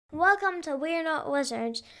welcome to We're Not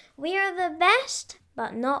Wizards. We are the best,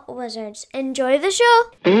 but not wizards. Enjoy the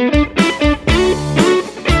show!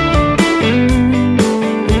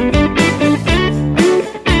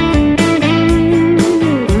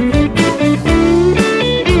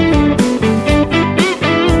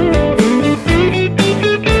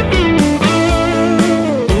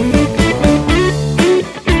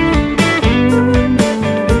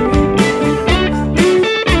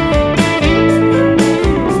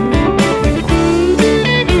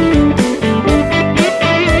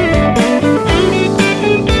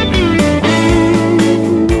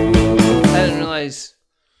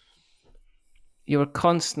 You were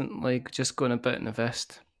constantly just going about in a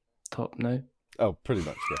vest top now. Oh, pretty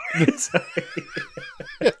much, yeah.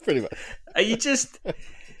 Yeah, pretty much. Are you just...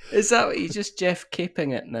 Is that what you just Jeff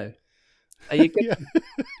Caping it now? Are you? Yeah.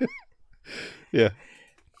 Yeah.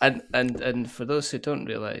 And for those who don't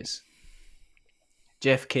realise,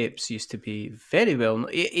 Jeff Capes used to be very well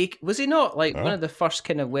known. Was he not like one of the first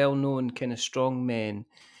kind of well-known kind of strong men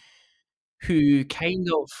who kind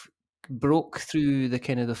of broke through the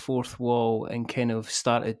kind of the fourth wall and kind of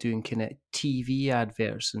started doing kind of TV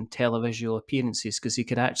adverts and televisual appearances because he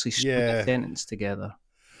could actually string a sentence together.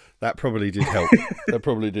 That probably did help.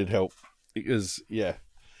 Because, yeah.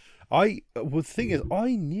 The thing is,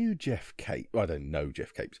 I knew Jeff Cape. I don't know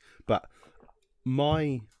Jeff Capes, but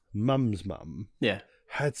my mum's mum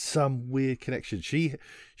had some weird connection.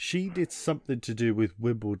 She did something to do with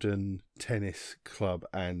Wimbledon Tennis Club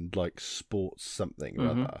and like sports something or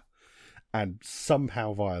other. And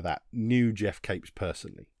somehow via that knew Jeff Capes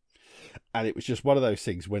personally. And it was just one of those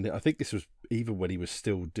things when I think this was even when he was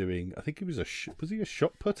still doing, I think he was was he a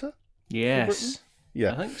shot putter? Yes.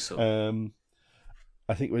 Yeah. I think so.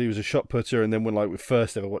 I think when he was a shot putter and then when like we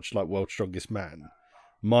first ever watched like World's Strongest Man,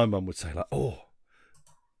 my mum would say like, oh,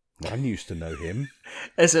 man used to know him.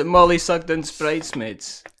 Is it Molly Sugden's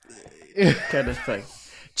Bridesmaids? Kind of thing.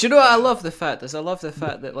 Do you know what I love the fact is? I love the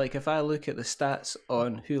fact that like if I look at the stats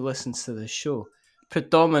on who listens to this show,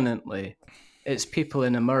 predominantly it's people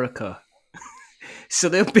in America. So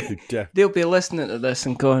they'll be listening to this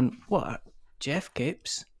and going, "What? Jeff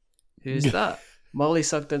Capes? Who's that? Molly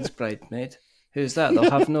Sugden's Bridesmaid? Who's that?" They'll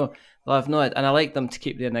have no idea. And I like them to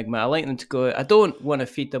keep the enigma. I like them to go. I don't want to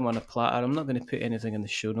feed them on a platter. I'm not going to put anything in the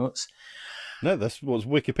show notes. No, that's what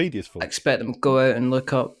Wikipedia's for. I expect them to go out and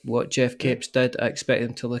look up what Jeff Capes did. I expect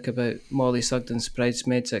them to look about Molly Sugden's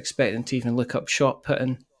Bridesmaids. I expect them to even look up shot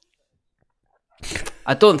putting.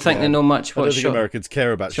 I don't think they know much what Americans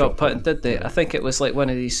care about shot putting, did they? I think it was like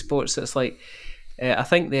one of these sports that's like, I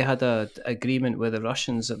think they had a agreement with the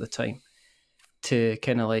Russians at the time to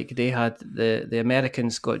kind of like, they had, the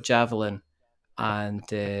Americans got javelin and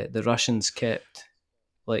the Russians kept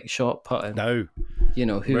like shot putting. No. You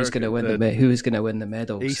know, who was going to win the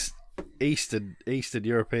medals? Eastern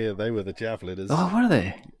European, they were the javeliners. Oh, were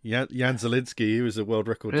they? Jan Zielinski, he was a world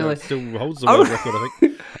record. Really? Still holds the world record, I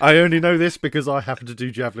think. I only know this because I happened to do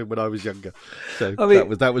javelin when I was younger. So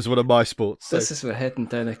that was one of my sports. So. This is we're heading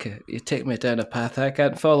down you take me down a path I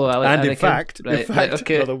can't follow. In fact,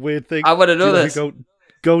 okay. Another weird thing. I want to know this.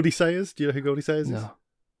 Goldie Sayers. Do you know who Goldie Sayers is? No.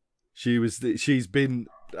 She's been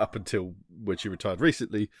up until when she retired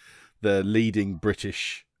recently, the leading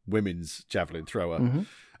British women's javelin thrower. Mm-hmm.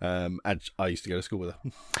 And I used to go to school with her.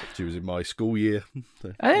 She was in my school year.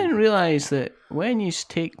 So. I didn't realise that when you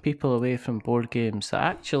take people away from board games, that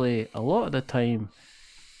actually a lot of the time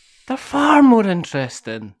they're far more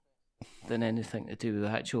interesting than anything to do with the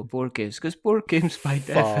actual board games. Because board games, by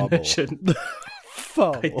definition,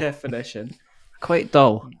 quite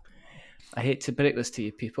dull. I hate to break this to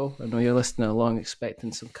you people. I know you're listening along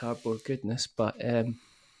expecting some cardboard goodness, but,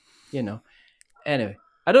 Anyway,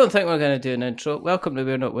 I don't think we're going to do an intro. Welcome to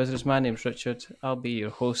We're Not Wizards. My name's Richard. I'll be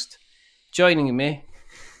your host. Joining me...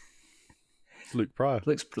 It's Luke Pryor.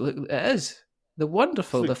 It is. The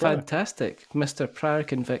wonderful, the fantastic Mr. Pryor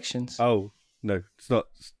Convictions. Oh, no, it's not.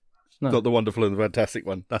 It's not the wonderful and the fantastic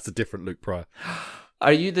one. That's a different Luke Pryor.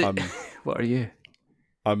 Are you the... What are you?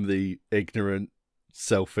 I'm the ignorant,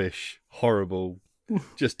 selfish, horrible,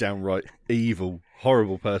 just downright evil,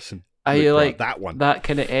 horrible person. Are you like that one? That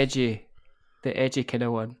kind of edgy... The edgy kind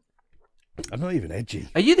of one. I'm not even edgy.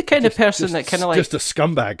 Are you the kind of person that kind of like... Just a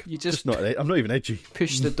scumbag. You just I'm not even edgy.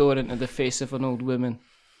 Push the door into the face of an old woman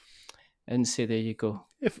and say, there you go.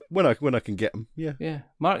 When I can get them, yeah. Yeah.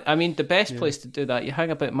 The best place to do that, you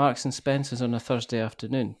hang about Marks and Spencer's on a Thursday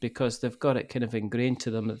afternoon because they've got it kind of ingrained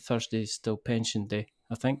to them that Thursday is still pension day,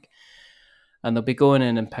 I think. And they'll be going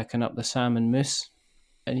in and picking up the salmon mousse.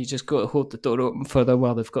 And you just go to hold the door open for them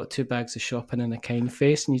while they've got 2 bags of shopping and a kind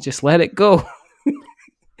face, and you just let it go.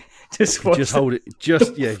 just hold it.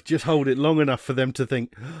 Just hold it long enough for them to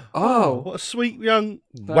think, "Oh, what a sweet young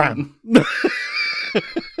wham!"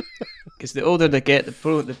 Because the older they get,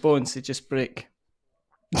 the bones they just break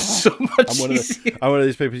so much easier. I'm one of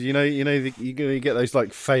those people. You get those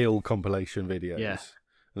like fail compilation videos. Yeah.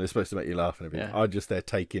 And they're supposed to make you laugh and everything. Yeah. I'm just there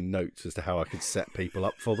taking notes as to how I could set people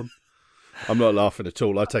up for them. I'm not laughing at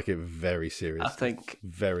all. I take it very seriously. I think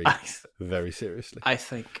very seriously. I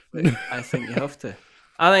think you have to.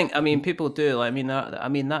 I mean, people do. I mean,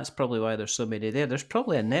 that's probably why there's so many there. There's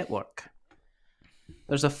probably a network.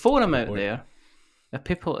 There's a forum out there of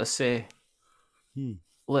people to say,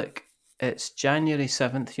 look, it's January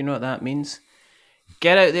 7th. You know what that means?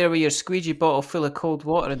 Get out there with your squeegee bottle full of cold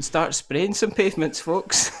water and start spraying some pavements,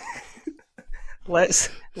 folks. Let's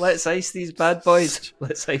ice these bad boys.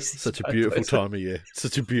 Let's ice these. Such a beautiful time of year.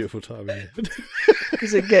 Such a beautiful time of year.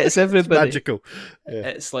 Because it gets everybody. It's magical. Yeah.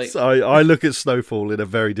 It's like I look at snowfall in a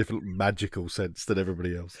very different magical sense than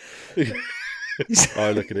everybody else.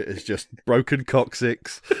 I look at it as just broken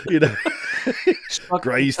coccyx,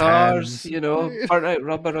 grazed hands, burnt out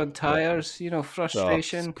rubber on tires,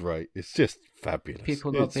 frustration. Oh, it's great. It's just fabulous.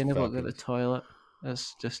 People not being able to go to the toilet.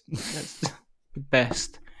 That's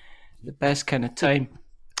the best kind of time.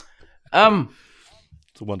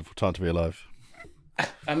 It's a wonderful time to be alive.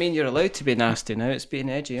 I mean, you're allowed to be nasty now. It's being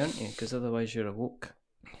edgy, aren't you? Because otherwise you're awoke.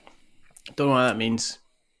 Don't know what that means.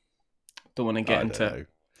 Don't want to get into it.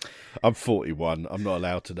 I'm 41. I'm not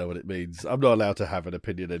allowed to know what it means. I'm not allowed to have an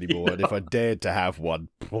opinion anymore. And if I dared to have one,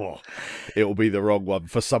 it will be the wrong one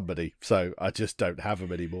for somebody. So I just don't have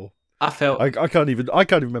them anymore. I can't even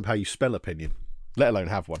remember how you spell opinion, let alone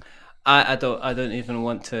have one. I don't even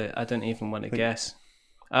want to guess.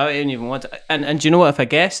 I don't even want to. And do you know what? If I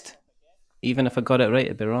guessed, even if I got it right,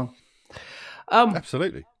 it'd be wrong.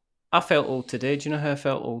 Absolutely. I felt old today. Do you know how I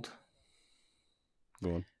felt old?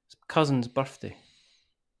 Go on. It's my cousin's birthday.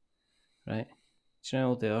 Right? Do you know how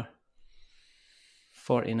old they are?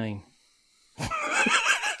 49.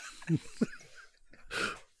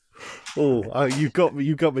 You got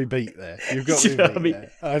me beat there. You got me beat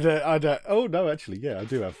there. I don't. Oh no, actually, yeah, I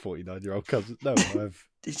do have 49-year-old cousins. No, I have.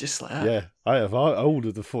 He's just like that. Yeah, I have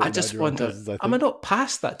older than 49-year-old I just wonder. cousins. I think. Am I not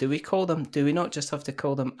past that? Do we not just have to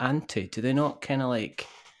call them auntie? Do they not kind of like?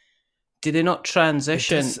 Do they not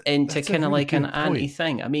transition into kind of like an auntie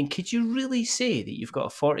thing? I mean, could you really say that you've got a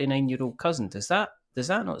 49-year-old cousin? Does that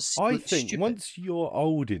not? I think stupid? once you're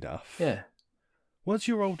old enough. Yeah. Once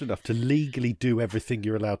you're old enough to legally do everything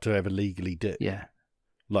you're allowed to ever legally do. Yeah.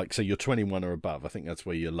 Like, so you're 21 or above. I think that's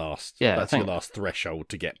where your last threshold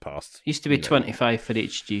to get past. Used to be 25 for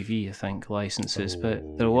HGV, I think, licenses, but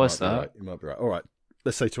there was that. Right. You might be right. All right.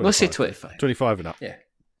 Let's say 25. Let's say 25. 25 and up. Yeah.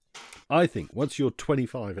 I think once you're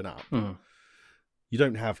 25 and up, you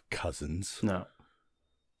don't have cousins. No.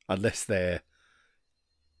 Unless they're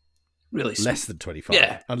really less than 25.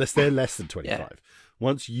 Yeah. Unless they're less than 25. Yeah.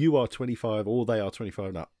 Once you are 25 or they are 25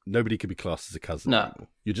 and up, nobody can be classed as a cousin anymore.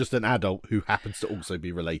 You're just an adult who happens to also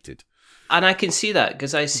be related. And I can see that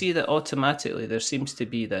because I see that automatically there seems to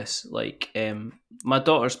be this, like, my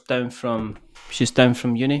daughter's down from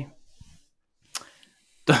uni.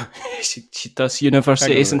 she does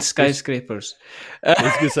universities and skyscrapers. I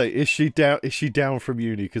was going to say, is she down from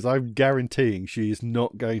uni? Because I'm guaranteeing she is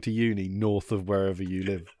not going to uni north of wherever you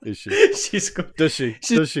live. Is she? Does she?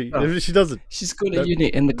 If she doesn't, she's going to uni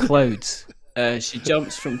in the clouds. She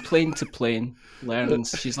jumps from plane to plane,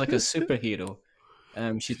 learns. She's like a superhero.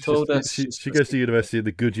 She told us she goes to university in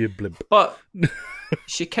the Goodyear blimp. But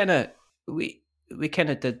she we kind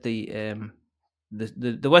of did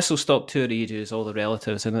the whistle stop tour ages, all the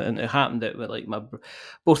relatives, and it happened that like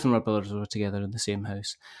both of my brothers were together in the same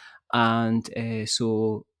house, and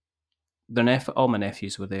so all my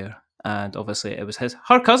nephews were there, and obviously it was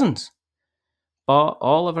her cousins, but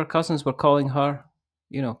all of her cousins were calling her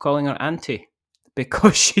auntie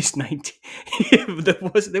because she's 90.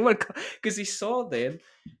 They were because he saw them,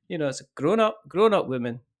 as a grown up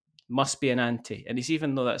women. Must be an auntie, and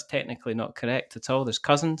even though that's technically not correct at all, there's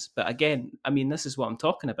cousins. But again, I mean, this is what I'm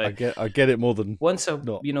talking about. I get it more than once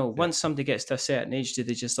somebody gets to a certain age, do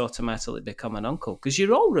they just automatically become an uncle? Because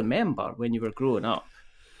you all remember when you were growing up,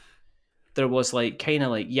 there was like kind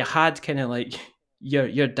of like you had kind of like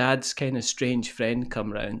your dad's kind of strange friend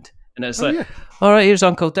come round, and it's all right, here's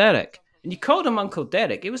Uncle Derek, and you called him Uncle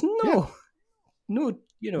Derek. It was no,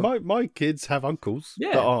 my kids have uncles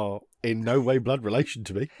that are in no way blood relation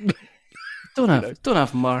to me. Don't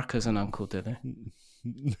have Mark as an uncle, do they?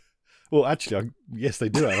 Well, actually, yes, they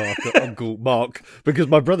do have Uncle Mark because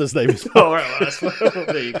my brother's name is Mark.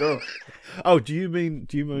 There you go. Oh, do you mean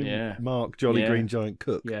Mark Jolly Green Giant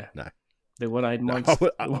Cook? Yeah. No. The one-eyed monster.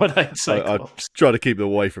 The one-eyed Cyclops. I'd try to keep them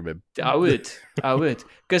away from him. I would.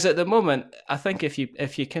 Because at the moment, I think if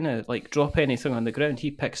you kind of like drop anything on the ground, he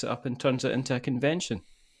picks it up and turns it into a convention.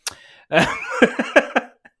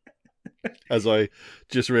 As I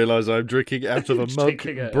just realised I'm drinking out of a mug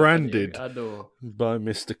branded by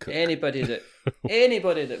Mr. Cook. Anybody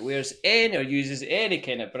that wears any or uses any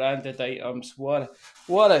kind of branded items, what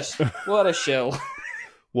a shell.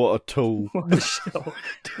 What a tool. What a shell.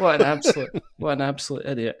 What an absolute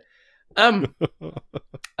idiot. I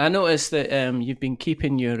noticed that you've been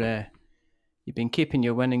keeping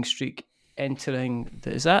your winning streak entering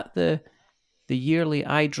is that the yearly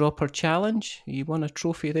eyedropper challenge? You won a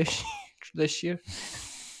trophy this year.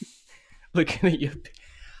 Looking at you,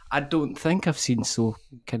 I don't think I've seen so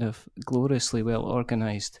kind of gloriously well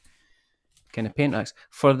organised kind of paint racks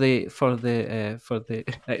for the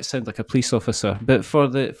it sounds like a police officer, but for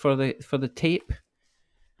the tape.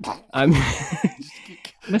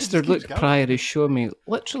 Mr. Luke Pryor is showing me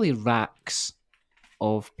literally racks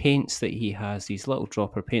of paints that he has, these little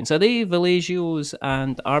dropper paints. Are they Villaggio's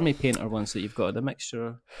and Army Painter ones that you've got, the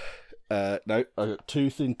mixture? No, I got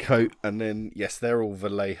Tooth and Coat, and then, yes, they're all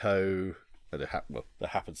Vallejo. There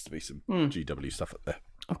happens to be some GW stuff up there.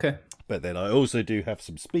 Okay. But then I also do have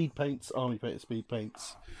some speed paints, Army Painter speed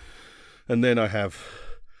paints. And then I have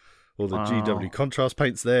all the GW contrast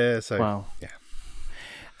paints there. So, yeah.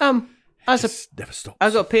 Never stops.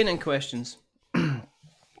 I've got painting questions.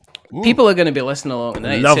 People are going to be listening along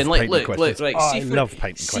tonight saying, like, look,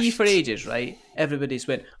 right, see for ages, right? Everybody's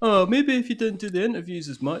went, oh, maybe if you didn't do the interviews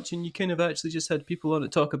as much and you kind of actually just had people on to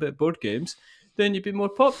talk about board games, then you'd be more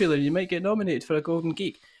popular. You might get nominated for a Golden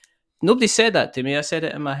Geek. Nobody said that to me. I said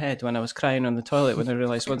it in my head when I was crying on the toilet when I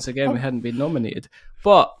realised once again we hadn't been nominated.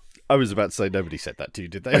 But I was about to say nobody said that to you,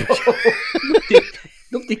 did they?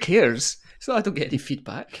 Nobody cares. So I don't get any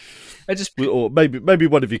feedback. Or maybe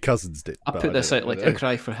one of your cousins did. I put this out like a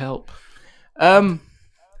cry for help. But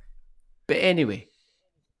anyway,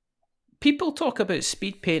 people talk about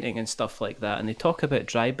speed painting and stuff like that, and they talk about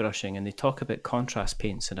dry brushing, and they talk about contrast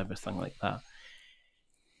paints and everything like that.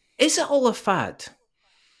 Is it all a fad?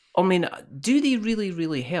 I mean, do they really,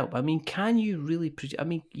 really help? I mean, can you really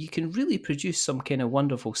you can really produce some kind of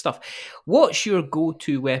wonderful stuff. What's your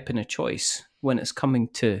go-to weapon of choice when it's coming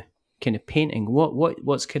to kind of painting?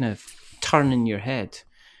 What's kind of turning your head?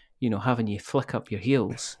 You know, having you flick up your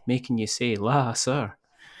heels, making you say, "La, sir."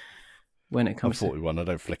 When it comes I'm 41, I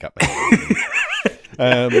don't flick up my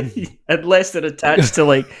heels. Unless they're attached to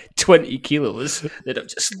like 20 kilos that I've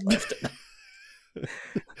just lifted.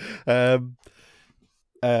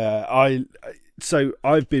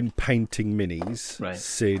 I've been painting minis right.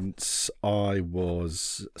 since I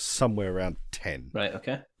was somewhere around 10. Right,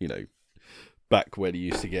 okay. You know, back when you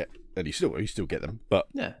used to get, and you still get them, but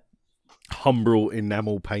yeah, Humbrol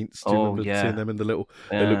enamel paints. Do you remember seeing them in the little?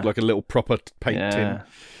 Yeah. They look like a little proper paint tin,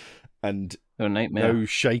 and no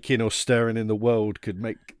shaking or stirring in the world could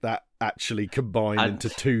make that actually combine into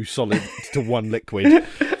two solid to one liquid.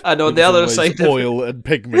 And on the other side of oil and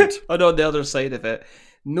pigment. And on the other side of it,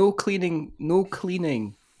 no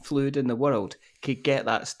cleaning fluid in the world could get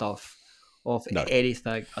that stuff off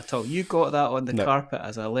anything at all. You got that on the carpet,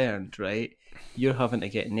 as I learned, right? You're having to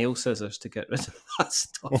get nail scissors to get rid of that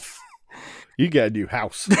stuff. You get a new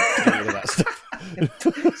house to get rid of that stuff.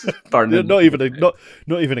 Burning. Not even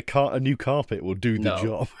a new carpet will do the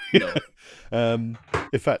job. No.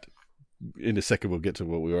 In fact, in a second we'll get to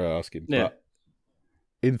what we were asking. Yeah. But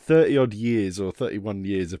in 30 odd years or 31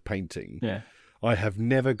 years of painting, I have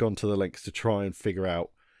never gone to the lengths to try and figure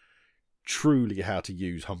out truly how to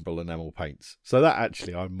use Humbrol enamel paints. So that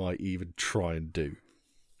actually I might even try and do.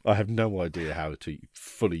 I have no idea how to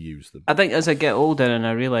fully use them. I think as I get older and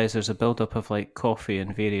I realise there's a build-up of like coffee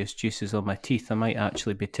and various juices on my teeth, I might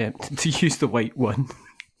actually be tempted to use the white one.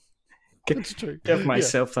 That's true. Give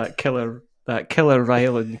myself that killer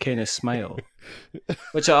Ryland kind of smile,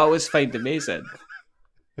 which I always find amazing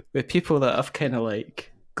with people that have kind of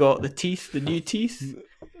like got the new teeth,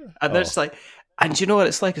 and they're just like, and you know what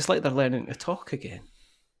it's like? It's like they're learning to talk again.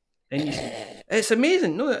 And it's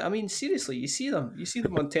amazing. No, I mean seriously, you see them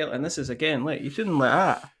on tele, and this is again like you shouldn't like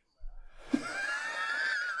that.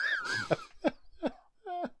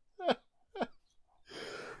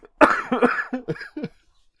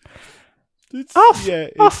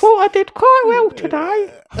 I thought I did quite well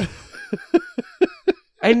today.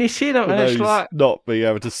 And you see them, and it's like not being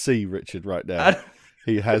able to see Richard right now.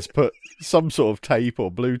 He has put some sort of tape or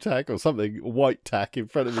blue tack or something, white tack in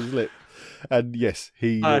front of his lip. And yes,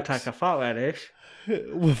 I'll take a photo of this.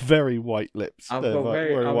 With very white lips.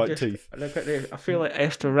 Very white teeth. Look at this. I feel like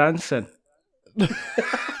Esther Ranson.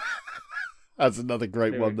 That's another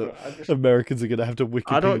great one that Americans are going to have to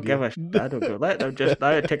Wikipedia. I don't give a shit. I don't go. Let them just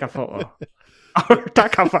take a photo.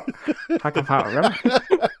 Take a photo, remember?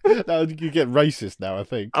 Now you get racist now, I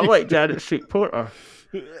think. I'm like Janet Street Porter.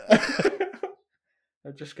 I'm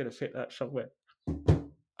just going to take that somewhere.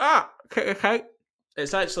 Okay.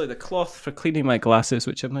 It's actually the cloth for cleaning my glasses,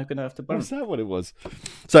 which I'm now going to have to burn. Was that what it was?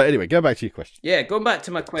 So anyway, go back to your question. Yeah, going back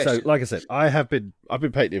to my question. So, like I said, I've been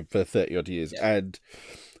painting for 30 odd years, and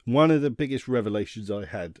one of the biggest revelations I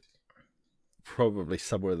had, probably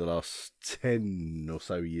somewhere in the last 10 or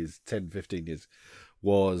so years, 10, 15 years,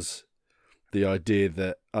 was the idea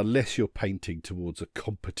that unless you're painting towards a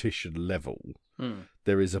competition level,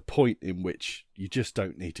 there is a point in which you just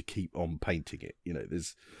don't need to keep on painting it. You know,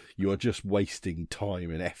 you are just wasting time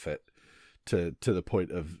and effort to the point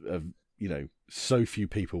of so few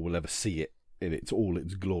people will ever see it in all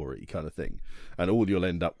its glory kind of thing. And all you'll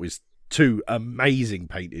end up with 2 amazing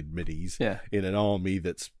painted minis in an army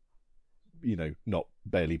that's, not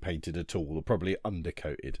barely painted at all, or probably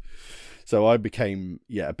undercoated. So I became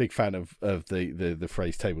a big fan of the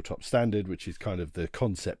phrase tabletop standard, which is kind of the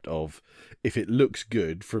concept of, if it looks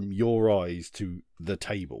good from your eyes to the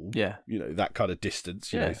table, that kind of distance,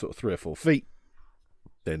 sort of 3 or 4 feet,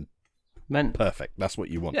 then perfect. That's what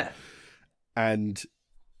you want. Yeah. And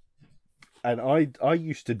I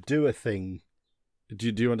used to do a thing.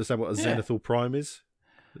 Do you understand what a zenithal prime is?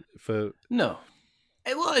 No.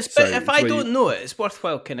 Well, if I don't know it, it's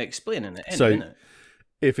worthwhile kind of explaining it. Isn't it?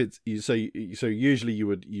 If it's so usually you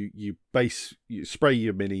spray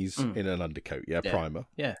your minis in an undercoat, primer.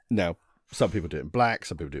 Yeah. Now some people do it in black,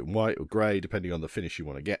 some people do it in white or grey, depending on the finish you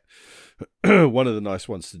want to get. One of the nice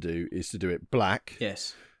ones to do is to do it black.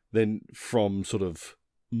 Yes. Then from sort of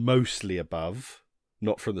mostly above,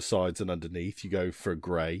 not from the sides and underneath, you go for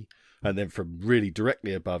grey, and then from really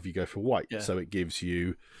directly above, you go for white. Yeah. So it gives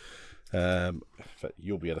you.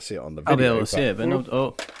 You'll be able to see it on the video. I'll be able to see it, but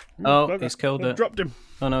no. He's killed it. Dropped him.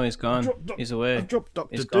 Oh no, he's gone. He's away. I dropped Dr.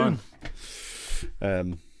 He's Doom.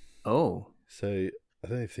 Gone. So I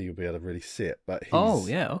don't think you'll be able to really see it, but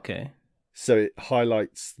okay. So it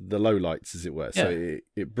highlights the lowlights, as it were. Yeah. So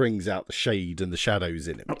it brings out the shade and the shadows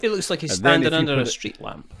in it. It looks like he's standing under a street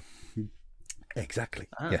lamp. Exactly.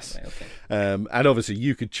 Yes. Right, okay. And obviously,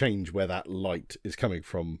 you could change where that light is coming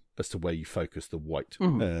from as to where you focus the white.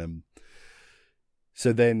 Mm-hmm.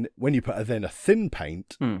 So then, when you put a thin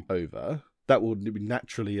paint over, that will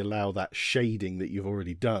naturally allow that shading that you've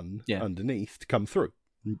already done underneath to come through.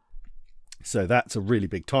 So that's a really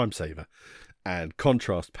big time saver. And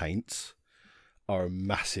contrast paints are a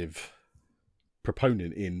massive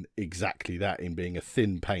proponent in exactly that, in being a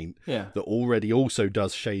thin paint that already also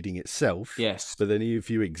does shading itself. Yes. But then if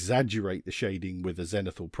you exaggerate the shading with a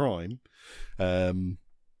zenithal prime, I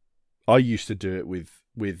used to do it with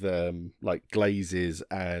like glazes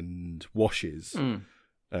and washes.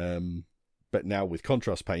 But now with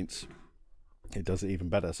contrast paints, it does it even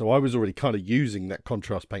better. So I was already kind of using that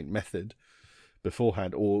contrast paint method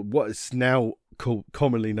beforehand, or what is now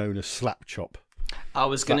commonly known as slap chop. I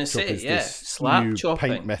was going to say, slap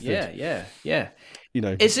chopping paint method. Yeah.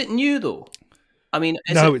 Is it new though? I mean,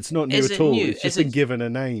 it's not new at all. It's just been given a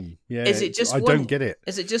name. Yeah, is it just? I don't get it.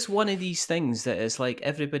 Is it just one of these things that is like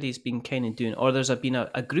everybody's been kind of doing, or there's been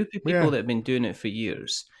a group of people that have been doing it for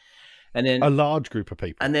years, and then a large group of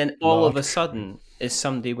people, and then all of a sudden, is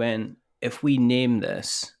somebody went, if we name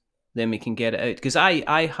this, then we can get it out. Because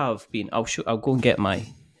I have been. I'll go and get my.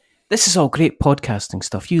 This is all great podcasting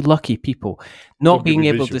stuff. You lucky people, not being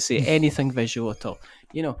able to say anything visual at all.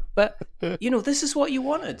 But this is what you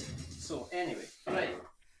wanted. So anyway, right.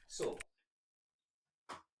 So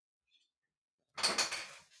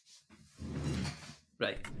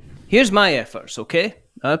right. Here's my efforts. Okay,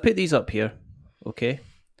 I'll put these up here. Okay.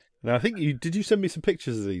 Now I think did you send me some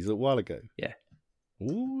pictures of these a while ago? Yeah.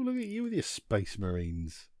 Oh, look at you with your Space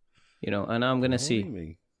Marines. And I'm gonna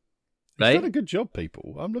see. Right? You've done a good job,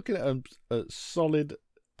 people. I'm looking at a solid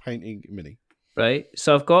painting mini. Right.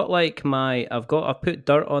 So I've put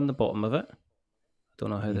dirt on the bottom of it. I don't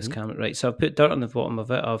know how this camera. Right. So I've put dirt on the bottom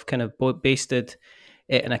of it. I've kind of basted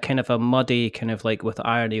it in a kind of a muddy, kind of like with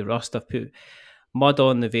irony rust. I've put mud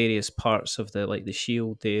on the various parts of the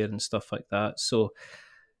shield there and stuff like that. So,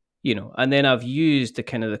 and then I've used the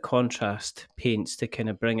kind of the contrast paints to kind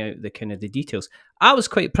of bring out the kind of the details. I was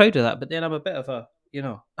quite proud of that, but then I'm a bit of a,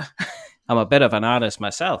 I'm a bit of an artist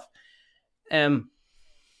myself. I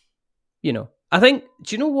think.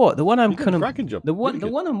 Do you know what? The one I'm kind of the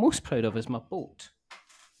one I'm most proud of is my boat.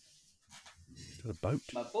 A boat.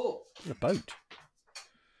 My boat. A boat.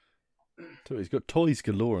 So he's got toys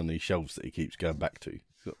galore on these shelves that he keeps going back to. He's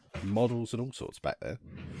got models and all sorts back there.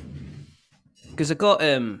 Because I got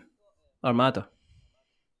Armada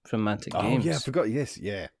from Mantic Games. Oh yeah, I forgot. Yes,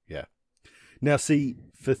 yeah. Now see,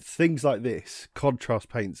 for things like this, contrast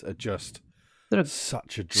paints are just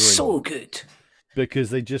such a dream. So good.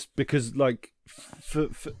 Because like for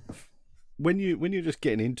when you're just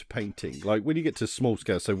getting into painting, like when you get to small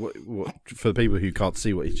scale. So what for the people who can't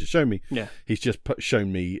see what he's just shown me, he's just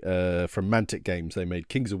shown me from Mantic Games. They made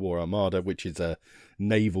Kings of War Armada, which is a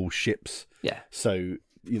naval ships. Yeah. So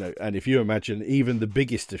and if you imagine, even the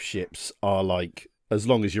biggest of ships are like as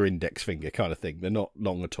long as your index finger kind of thing. They're not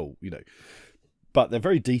long at all, but they're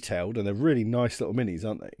very detailed and they're really nice little minis,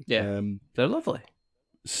 aren't they? Yeah, they're lovely.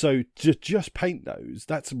 So just paint those.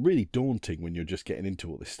 That's really daunting when you're just getting into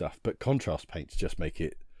all this stuff. But contrast paints just make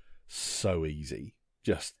it so easy.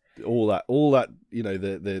 Just all that.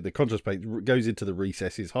 The contrast paint goes into the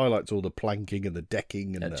recesses, highlights all the planking and the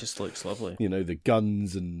decking, and it just looks lovely. The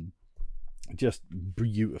guns and just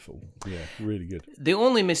beautiful. Yeah, really good. The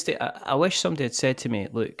only mistake I wish somebody had said to me,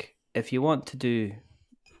 look, if you want to do,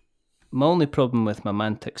 my only problem with my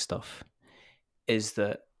Mantic stuff is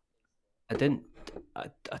that I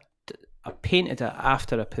painted it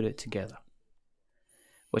after I put it together,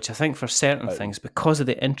 which I think for certain things, because of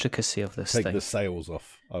the intricacy of this take thing, the sails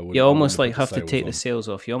off. You almost like have to take the sails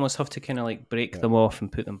off. You almost have to kind of like break them off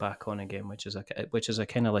and put them back on again, which is a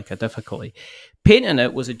kind of like a difficulty. Painting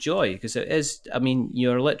it was a joy because it is. I mean,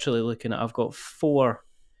 you're literally looking at. I've got four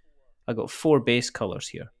base colors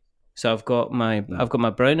here. So I've got my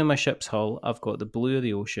brown in my ship's hull. I've got the blue of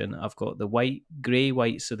the ocean. I've got the grey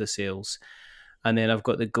whites of the sails, and then I've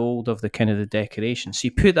got the gold of the kind of the decoration. So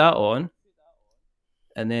you put that on,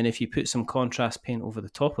 and then if you put some contrast paint over the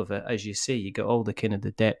top of it, as you say, you get all the kind of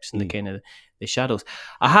the depths and the kind of the shadows.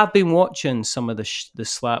 I have been watching some of the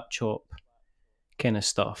slap chop kind of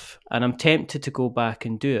stuff, and I'm tempted to go back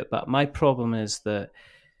and do it. But my problem is that,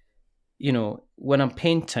 when I'm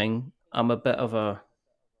painting, I'm a bit of a...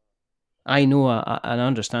 I know I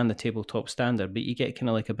understand the tabletop standard, but you get kind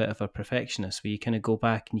of like a bit of a perfectionist where you kind of go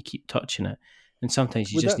back and you keep touching it. And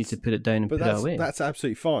sometimes you just need to put it down and put it away. That's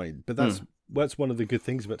absolutely fine. But that's one of the good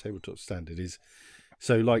things about tabletop standard is,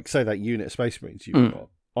 so like say that unit of Space Marines you've got,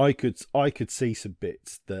 I could see some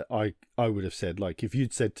bits that I would have said, like if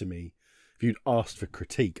you'd said to me, if you'd asked for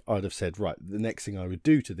critique, I'd have said, right, the next thing I would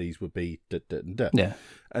do to these would be da, da, da, da. Yeah.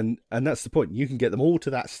 And that's the point. You can get them all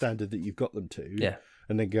to that standard that you've got them to. Yeah.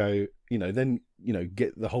 And then go,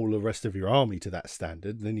 get the whole rest of your army to that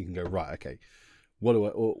standard. And then you can go, right, okay, what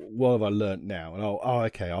have I learnt now? And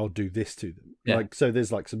I'll do this to them. Yeah. Like, so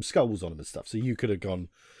there's like some skulls on them and stuff. So you could have gone,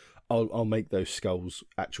 I'll make those skulls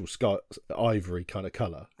actual ivory kind of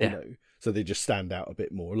colour, so they just stand out a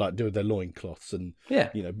bit more, like doing their loincloths and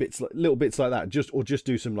little bits like that. Just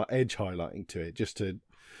do some like edge highlighting to it, just to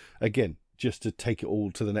take it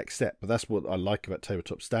all to the next step. But that's what I like about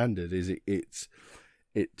tabletop standard is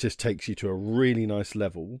it just takes you to a really nice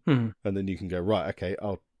level, and then you can go, right, okay,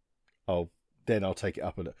 I'll take it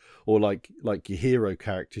up or like your hero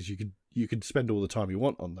characters, you could spend all the time you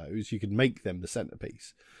want on those. You could make them the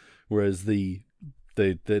centerpiece, whereas the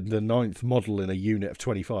ninth model in a unit of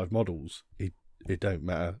 25 models, it don't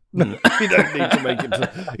matter. You don't need to make it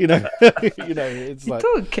to, it's like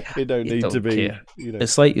it don't need to be care.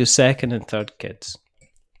 It's like your second and third kids.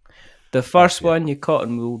 The first one you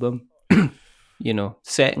cotton wool them.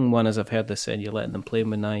 Second one, as I've heard this said, you're letting them play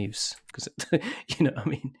with knives because you know what I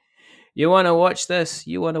mean. You want to watch this?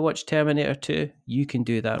 You want to watch Terminator 2? You can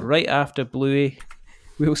do that right after Bluey.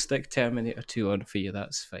 We'll stick Terminator 2 on for you.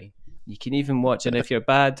 That's fine. You can even watch, and if you're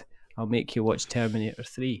bad, I'll make you watch Terminator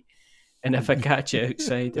 3. And if I catch you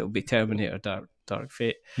outside, it'll be Terminator Dark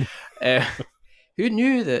Fate. Who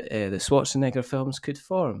knew that the Schwarzenegger films could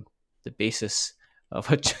form the basis of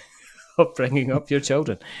of bringing up your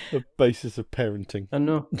children? The basis of parenting. I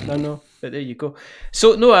know. But there you go.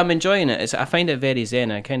 So, no, I'm enjoying it. I find it very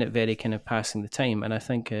zen. I find it very kind of passing the time. And I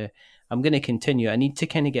think I'm going to continue. I need to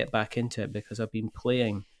kind of get back into it because I've been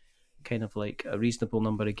playing kind of like a reasonable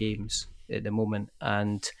number of games at the moment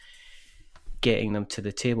and getting them to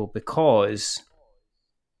the table because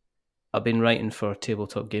I've been writing for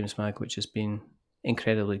Tabletop Games Mag, which has been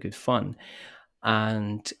incredibly good fun.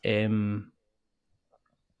 And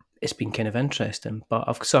it's been kind of interesting. But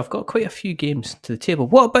I've got quite a few games to the table.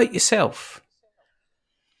 What about yourself?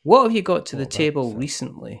 What have you got to the table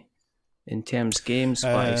recently in terms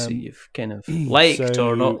games-wise that you've kind of liked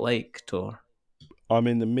or not liked? Or I'm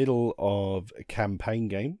in the middle of a campaign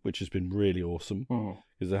game, which has been really awesome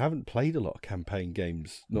because I haven't played a lot of campaign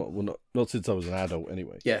games. Not since I was an adult,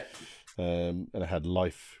 anyway. Yeah. And I had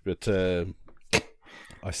life, but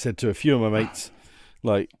I said to a few of my mates,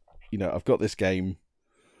 like, I've got this game.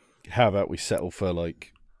 how about we settle for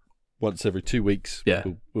like once every 2 weeks? Yeah,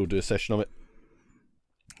 we'll do a session on it.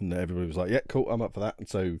 And everybody was like, yeah, cool, I'm up for that. And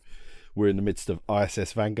so we're in the midst of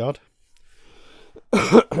ISS Vanguard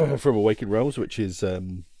from Awakened Realms, which is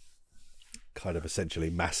kind of essentially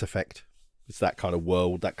Mass Effect. It's that kind of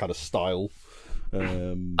world, that kind of style.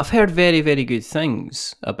 I've heard very, very good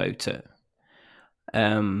things about it.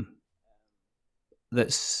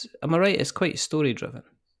 That's, am I right? It's quite story driven.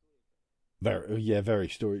 Very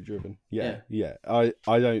story driven. Yeah. I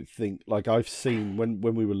don't think, like, I've seen when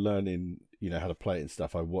we were learning, how to play it and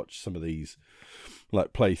stuff. I watched some of these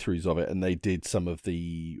like playthroughs of it, and they did some of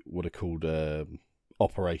the what are called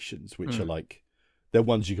operations, which are like they're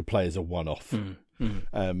ones you can play as a one-off.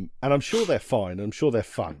 And I'm sure they're fine. I'm sure they're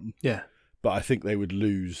fun. Yeah, but I think they would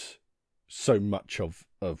lose so much of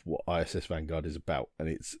what ISS Vanguard is about, and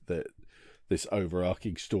it's this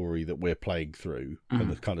overarching story that we're playing through, and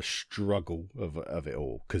the kind of struggle of it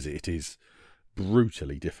all, because it is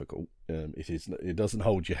brutally difficult. It doesn't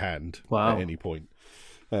hold your hand at any point.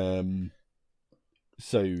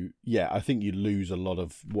 So yeah, I think you lose a lot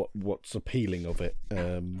of what's appealing of it.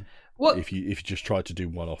 If you just try to do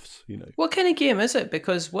one-offs, What kind of game is it?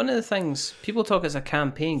 Because one of the things people talk as a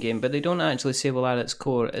campaign game, but they don't actually say, well, at its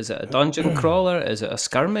core, is it a dungeon crawler? Is it a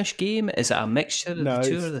skirmish game? Is it a mixture of the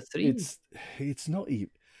two or the three? It's not even.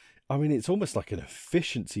 I mean, it's almost like an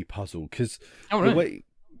efficiency puzzle, because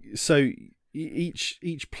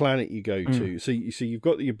each planet you go to, so you've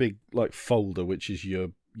got your big like folder, which is your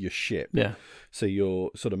ship. Yeah. So you're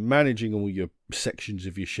sort of managing all your sections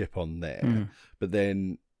of your ship on there, but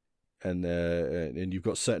then and you've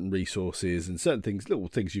got certain resources and certain things, little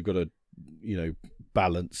things you've got to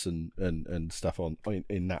balance and stuff on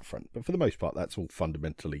in that front. But for the most part, that's all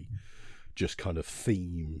fundamentally just kind of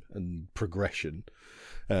theme and progression.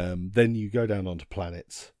 Then you go down onto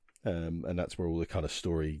planets, and that's where all the kind of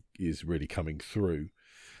story is really coming through.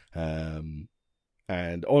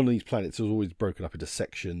 And on these planets, it's always broken up into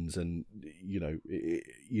sections, and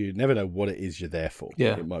you never know what it is you're there for.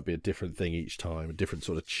 Yeah. It might be a different thing each time, a different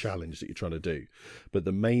sort of challenge that you're trying to do. But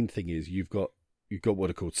the main thing is you've got what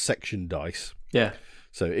are called section dice. Yeah.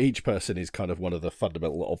 So each person is kind of one of the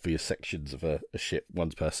fundamental, obvious sections of a ship.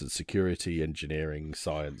 One person's security, engineering,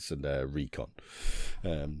 science, and recon.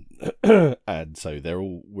 And so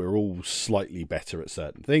we're all slightly better at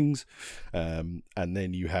certain things. And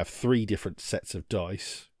then you have 3 different sets of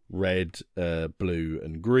dice: red, blue,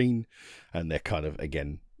 and green. And they're kind of,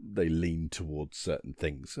 again, they lean towards certain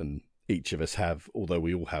things. And each of us have, although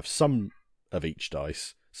we all have some of each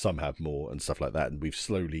dice, some have more and stuff like that. And we've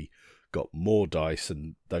slowly got more dice,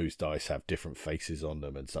 and those dice have different faces on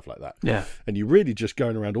them and stuff like that. Yeah. And you're really just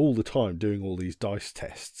going around all the time doing all these dice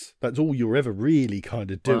tests. That's all you're ever really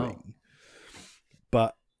kind of doing.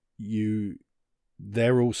 But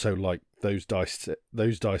they're also like those dice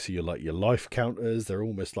are your life counters. They're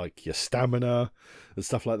almost like your stamina and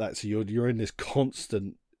stuff like that. So you're in this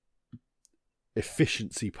constant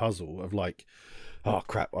efficiency puzzle of like, oh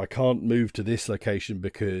crap, I can't move to this location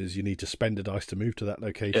because you need to spend a dice to move to that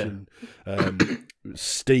location. Yeah.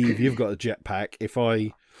 Steve, you've got a jetpack. If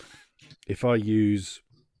I use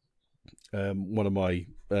one of my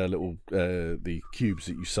little the cubes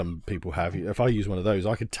that some people have, if I use one of those,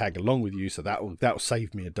 I can tag along with you, so that'll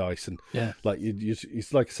save me a dice. And like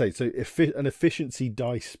it's like I say, so an efficiency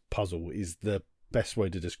dice puzzle is the best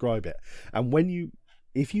way to describe it. And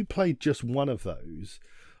if you played just one of those,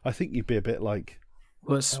 I think you'd be a bit like,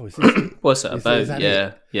 what's it about?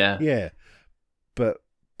 Yeah. But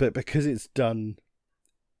because it's done,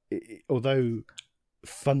 although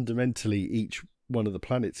fundamentally each one of the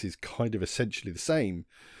planets is kind of essentially the same,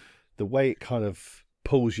 the way it kind of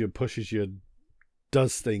pulls you, pushes you,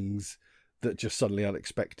 does things that just suddenly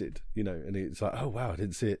unexpected, and it's like, oh wow, I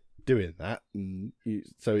didn't see it doing that. And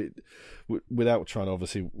without trying to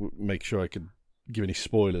obviously make sure I could give any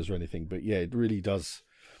spoilers or anything, but yeah, it really does.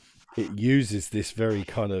 It uses this very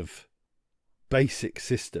kind of basic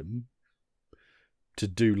system to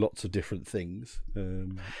do lots of different things,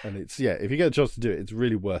 and it's if you get a chance to do it, it's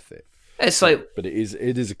really worth it. It's like, but it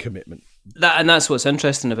is a commitment. That's what's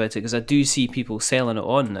interesting about it, because I do see people selling it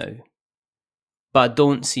on now, but I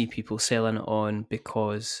don't see people selling it on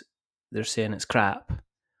because they're saying it's crap.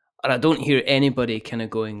 And I don't hear anybody kind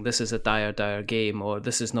of going, "This is a dire game," or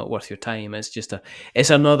 "This is not worth your time." It's just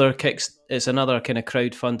it's another kind of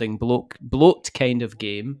crowdfunding bloat kind of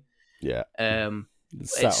game. Yeah.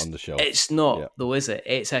 It's sat on the shelf. It's not though, is it?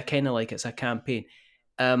 It's a kind of like, it's a campaign.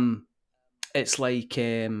 It's like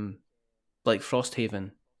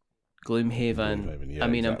Frosthaven, Gloomhaven. Yeah, I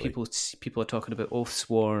mean, exactly. and people are talking about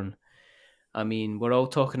Oathsworn. I mean, we're all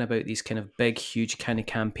talking about these kind of big, huge kind of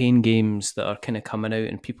campaign games that are kind of coming out,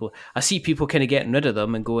 and I see people kind of getting rid of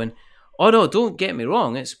them and going, oh no, don't get me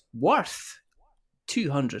wrong, it's worth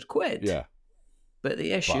 200 quid. Yeah. But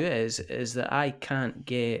the issue is that I can't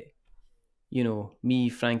get, me,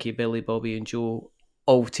 Frankie, Billy, Bobby, and Joe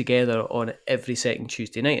all together on every second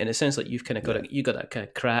Tuesday night. And it sounds like you've kind of got you got that kind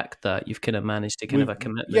of crack that you've kind of managed to have a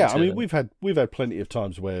commitment. Yeah, I mean, them. we've had plenty of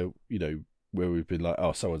times where where we've been like,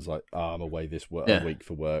 oh, someone's like, oh, I'm away this week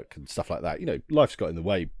for work and stuff like that. Life's got in the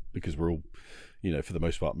way because we're all, for the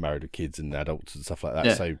most part, married with kids and adults and stuff like that.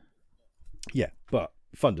 Yeah. So, yeah, but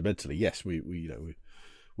fundamentally, yes, we're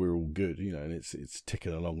all good, and it's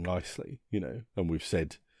ticking along nicely, and we've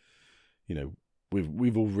said,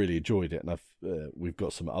 we've all really enjoyed it, and we've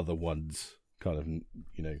got some other ones kind of,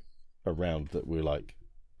 around that we're like,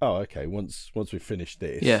 oh, okay, once we've finished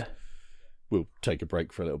this, we'll take a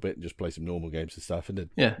break for a little bit and just play some normal games and stuff, and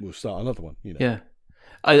then we'll start another one, Yeah.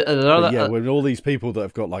 When all these people that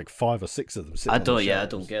have got like 5 or 6 of them sitting I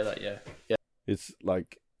don't get that, yeah. It's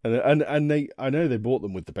like, and I know they bought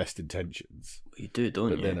them with the best intentions. You do, don't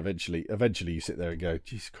you? But then eventually you sit there and go,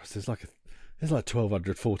 Jesus Christ, there's like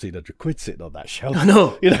 1,200, 1,400 quid sitting on that shelf. I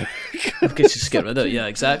know. I guess just get rid of it. Yeah,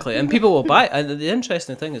 exactly. And people will buy it. And the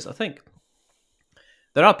interesting thing is, I think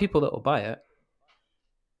there are people that will buy it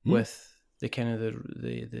with the kind of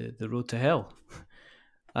the road to hell,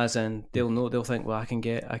 as in they'll think, well, I can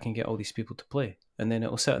get all these people to play, and then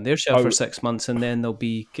it'll sit on their shelf for 6 months, and then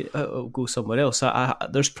it'll go somewhere else.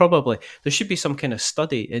 There should be some kind of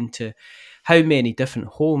study into how many different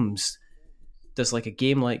homes does like a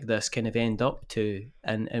game like this kind of end up to,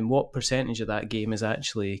 and what percentage of that game is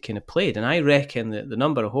actually kind of played. And I reckon that the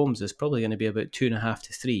number of homes is probably going to be about 2.5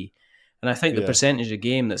 to 3, and I think the percentage of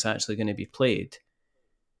game that's actually going to be played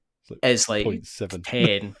is like 10,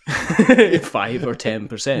 5 or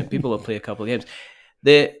 10%. People will play a couple of games.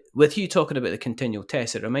 With you talking about the continual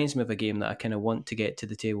test, it reminds me of a game that I kind of want to get to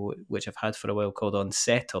the table, which I've had for a while, called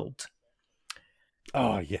Unsettled.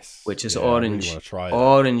 Oh yes, which is Orange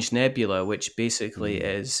Nebula, which basically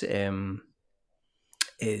is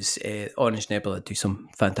Orange Nebula do some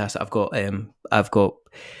fantastic. I've got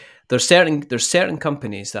there's certain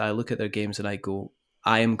companies that I look at their games and I go,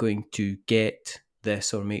 I am going to get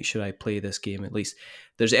this or make sure I play this game at least.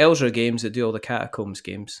 There's Elzra Games that do all the Catacombs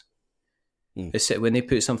games. When they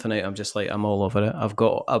put something out, I'm just like, I'm all over it. I've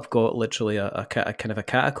got literally a kind of a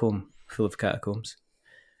catacomb full of catacombs.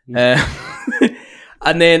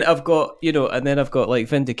 And then I've got like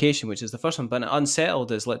Vindication, which is the first one. But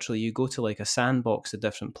Unsettled is literally you go to like a sandbox of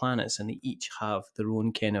different planets, and they each have their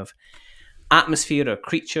own kind of atmosphere or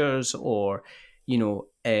creatures, or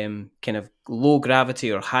kind of low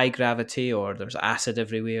gravity or high gravity, or there's acid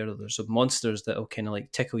everywhere, or there's monsters that will kind of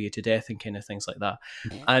like tickle you to death and kind of things like that.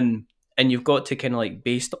 And you've got to kind of like,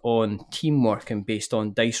 based on teamwork and based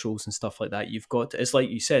on dice rolls and stuff like that, it's like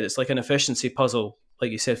you said, it's like an efficiency puzzle,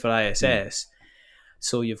 like you said for ISS.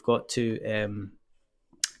 So you've got to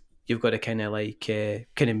kind of like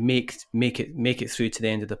make it through to the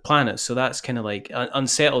end of the planet. So that's kind of like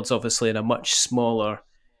Unsettled's obviously in a much smaller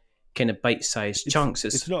kind of bite-sized chunks.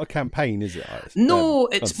 It's not a campaign, is it? No,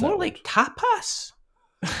 it's Unsettled. More like tapas.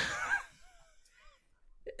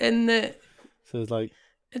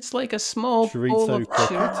 It's like a small bowl of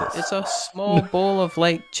it's a small bowl of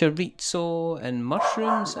like chorizo and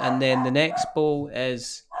mushrooms, and then the next bowl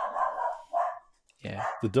is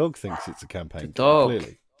The dog thinks it's a campaign. The dog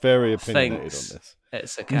clearly very opinionated on this.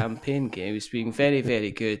 It's a campaign game. It's being very,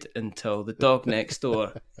 very good until the dog next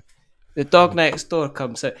door. The dog next door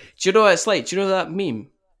comes out. Do you know what it's like? Do you know that meme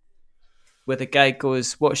where the guy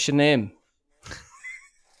goes, "What's your name?"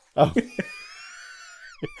 Oh.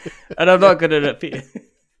 And I'm not going to repeat it.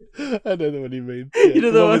 I know the one you mean. Yeah, you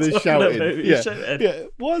know the one shouting. Yeah.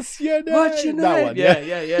 What's your name? What's your name? That one.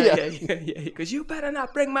 Yeah. He goes, "You better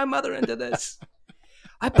not bring my mother into this.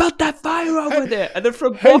 I built that fire over there." And they're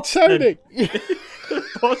from Boston.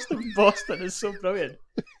 Boston is so brilliant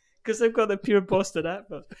because they've got the pure Boston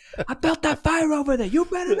accent. "I built that fire over there. You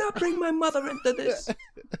better not bring my mother into this."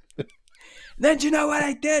 "Then do you know what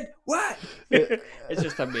I did?" "What?" It's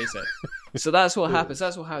just amazing. So that's what happens.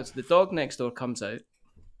 The dog next door comes out.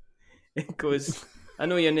 It goes, "I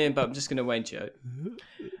know your name, but I'm just going to wind you out."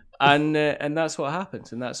 And that's what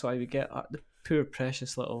happens. And that's why we get the poor,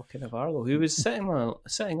 precious little kind of Arlo, who was sitting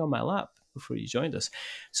on my lap before you joined us.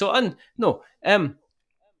 So,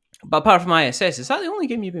 but apart from ISS, is that the only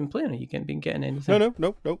game you've been playing? Or you been getting anything?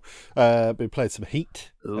 No. Been playing some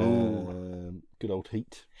Heat. Ooh. Good old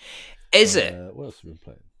Heat. Is it? What else have we been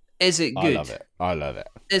playing? Is it good? I love it.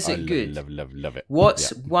 Is it good? Love it.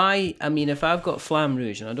 Why? I mean, if I've got Flamme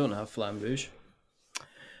Rouge, and I don't have Flamme Rouge,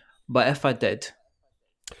 but if I did,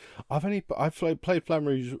 I've played Flamme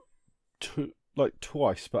Rouge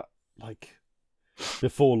twice, but like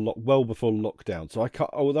before lockdown. So I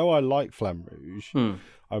can't. Although I like Flamme Rouge,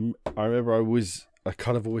 I remember I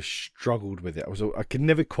kind of always struggled with it. I could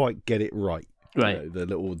never quite get it right. Right. You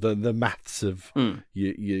know, the maths of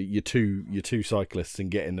your two cyclists and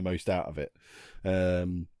getting the most out of it.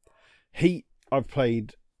 Heat I've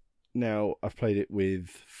played it with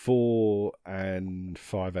 4 and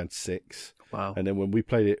 5 and 6. Wow. And then when we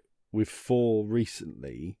played it with 4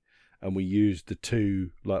 recently and we used the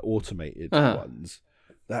 2 like automated ones,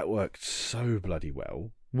 that worked so bloody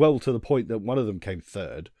well. Well to the point that one of them came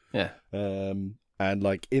third. Yeah. And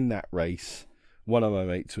like in that race, one of my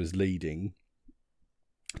mates was leading.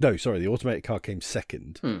 No, sorry, the automated car came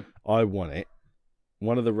second. I won it.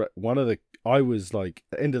 I was like,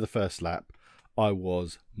 at the end of the first lap, I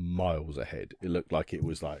was miles ahead. It looked like it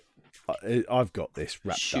was like, I've got this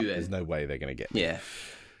wrapped up. There's no way they're going to get me. Yeah.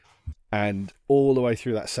 And all the way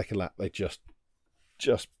through that second lap, they just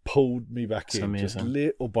pulled me back in. Amazing. Just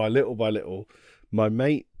little by little by little. My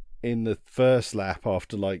mate in the first lap,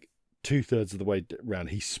 after like 2/3 of the way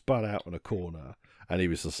round, he spun out on a corner and he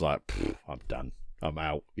was just like, I'm done. I'm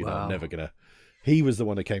out. You know, I'm never gonna. He was the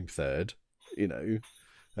one who came third. You know,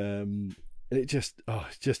 and it's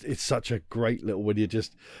such a great little when you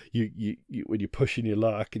just you when you're pushing your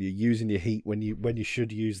luck and you're using your heat when you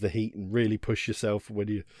should use the heat and really push yourself when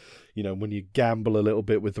you gamble a little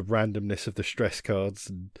bit with the randomness of the stress cards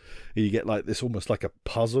and you get like this almost like a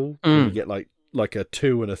puzzle. You get like a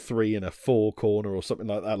 2 and a 3 and a 4 corner or something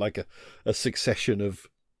like that, like a succession of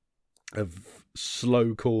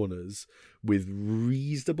slow corners with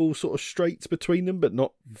reasonable sort of straights between them, but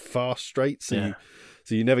not fast straights. So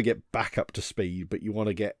you never get back up to speed, but you want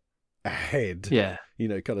to get ahead. Yeah, you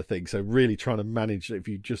know, kind of thing. So really trying to manage it. If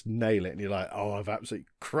you just nail it and you're like, oh, I've absolutely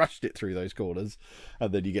crushed it through those corners,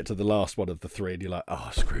 and then you get to the last one of the 3 and you're like, oh,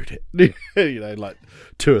 I screwed it. You know, like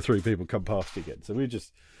 2 or 3 people come past you again. So we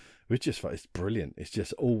just it's brilliant. It's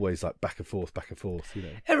just always like back and forth. You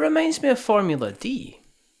know, it reminds me of Formula D.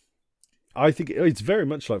 I think it's very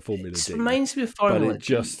much like Formula D. It reminds me of Formula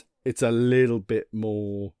D. It's a little bit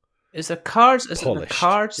more. Is the cards polished?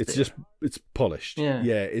 It's polished.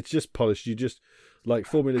 Yeah, it's just polished. You just like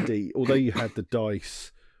Formula D. Although you had the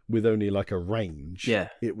dice with only like a range,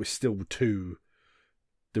 it was still too.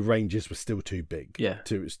 The ranges were still too big. It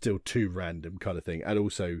was still too random kind of thing. And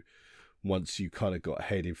also, once you kind of got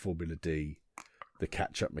ahead in Formula D, the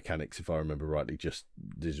catch-up mechanics, if I remember rightly,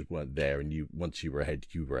 they just weren't there, and once you were ahead,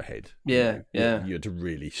 you were ahead. You had to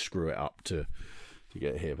really screw it up to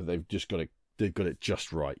get here, but they've got it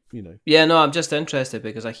just right, you know. Yeah, no, I'm just interested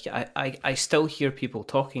because I still hear people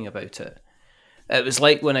talking about it. It was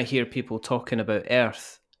like when I hear people talking about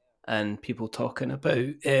Earth and people talking about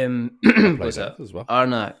was it as well?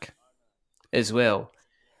 Arnak as well,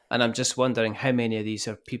 and I'm just wondering how many of these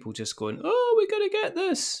are people just going, oh, we got to get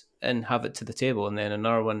this and have it to the table, and then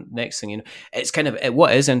another one next thing you know. It's kind of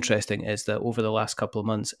what is interesting is that over the last couple of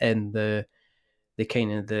months in the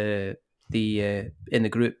in the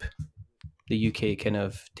group, the UK kind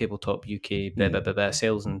of tabletop UK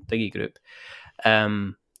sales and thingy group,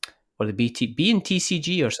 or the B and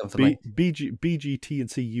TCG or something like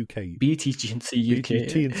BGT&C UK. BTG&C UK.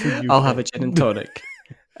 BGT&C UK. I'll have a gin and tonic.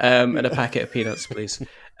 And a packet of peanuts, please.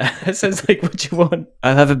 It sounds like what you want.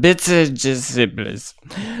 I'll have a bit of just please.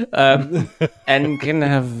 And can I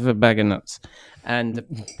have a bag of nuts and a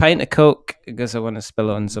pint of Coke because I want to spill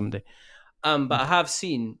it on somebody. But I have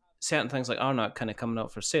seen certain things like Arnak kind of coming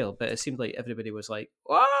up for sale, but it seemed like everybody was like,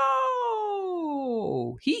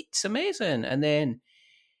 "Whoa, Heat's amazing," and then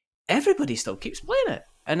everybody still keeps playing it,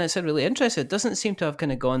 and it's really interesting. It doesn't seem to have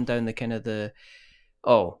kind of gone down the kind of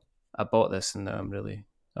I bought this and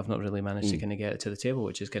I've not really managed to kind of get it to the table,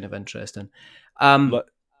 which is kind of interesting. The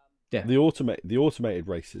automated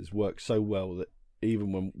races work so well that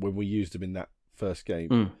even when we used them in that first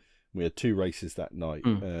game, we had 2 races that night,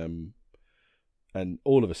 and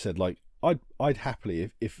all of us said like I'd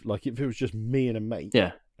happily if it was just me and a mate,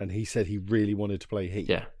 and he said he really wanted to play Heat,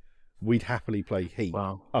 we'd happily play Heat,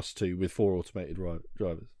 us 2 with 4 automated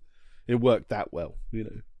drivers. It worked that well, you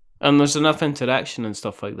know. And there's enough interaction and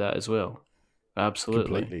stuff like that as well.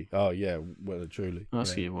 Absolutely. Completely. Oh, yeah, well and truly.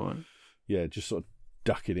 That's what you want. Yeah, just sort of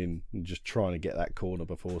ducking in and just trying to get that corner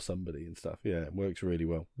before somebody and stuff. Yeah, it works really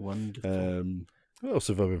well. Wonderful. What else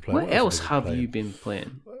have I been playing? What else have you been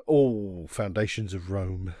playing? Oh, Foundations of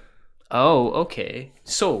Rome. Oh, okay.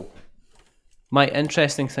 So, My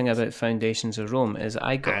interesting thing about Foundations of Rome is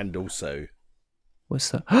I got... And also... What's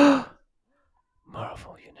that?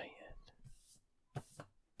 Marvel United.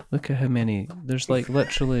 Look at how many. There's like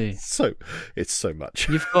literally... It's so much.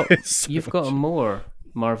 You've got more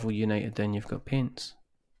Marvel United than you've got paints.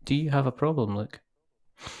 Do you have a problem, Luke?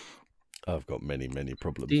 I've got many, many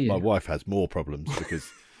problems. Do you? My wife has more problems because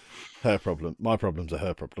my problems are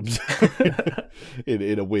her problems.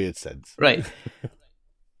 in a weird sense. Right.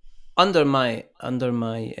 Under my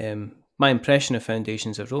my impression of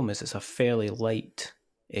Foundations of Rome is it's a fairly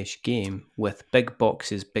light-ish game with big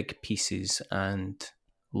boxes, big pieces, and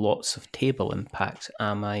lots of table impact.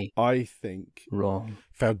 Am I think wrong?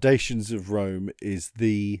 Foundations of Rome is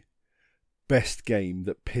the best game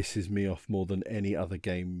that pisses me off more than any other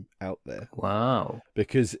game out there. Wow.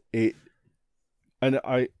 Because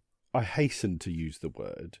I hasten to use the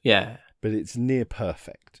word. Yeah. But it's near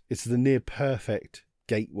perfect. It's the near perfect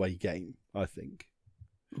gateway game, I think.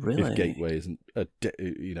 Really? If gateway isn't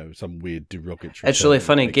some weird derogatory. It's really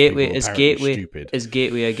funny. Gateway is a gateway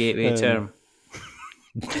term?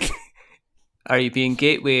 Are you being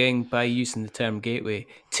gatewaying by using the term gateway?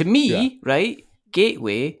 To me, right?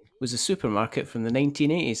 Gateway was a supermarket from the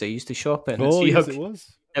 1980s. I used to shop in. Oh, yes, it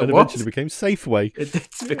was. Eventually became Safeway. It did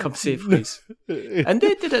become Safeways. And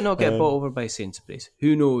did it not get bought over by Sainsbury's?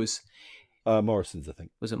 Who knows? Morrison's, I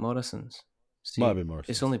think. Was it Morrison's? See, might have been Morrison's.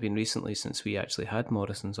 It's only been recently since we actually had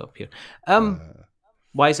Morrison's up here.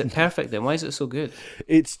 Why is it perfect then? Why is it so good?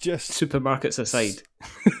 It's just... Supermarkets aside.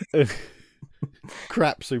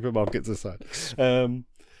 Crap supermarkets aside.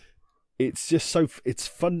 It's just it's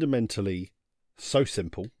fundamentally so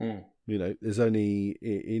simple. There's only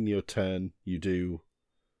in your turn you do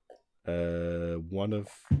one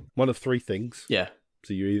of three things. Yeah.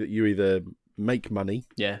 So you either make money.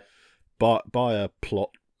 Yeah. Buy a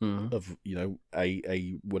plot of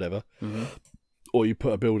a whatever, or you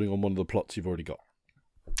put a building on one of the plots you've already got.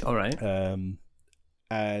 All right.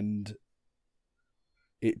 And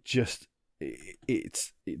it just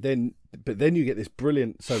then you get this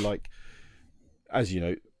brilliant. So like, as you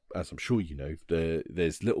know, as I'm sure you know,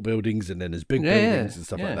 there's little buildings and then there's big buildings and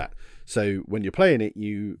stuff like that. So when you're playing it,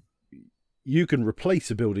 you can replace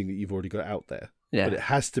a building that you've already got out there, but it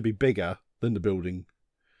has to be bigger than the building.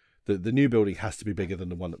 The new building has to be bigger than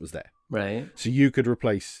the one that was there. Right. So you could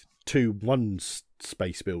replace 2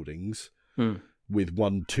 1-space buildings with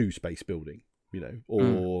 1 2-space building,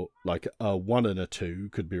 or like a 1 and a 2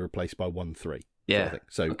 could be replaced by 1 3. Yeah.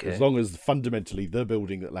 So as long as fundamentally the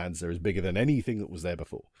building that lands there is bigger than anything that was there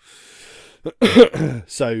before.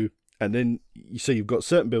 So you've got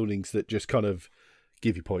certain buildings that just kind of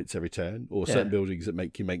give you points every turn, or certain buildings that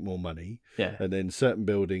make you make more money. Yeah. And then certain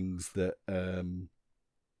buildings that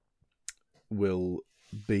will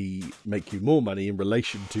make you more money in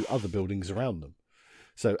relation to other buildings around them.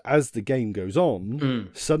 So as the game goes on,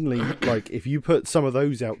 suddenly, like if you put some of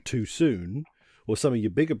those out too soon, or some of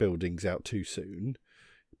your bigger buildings out too soon,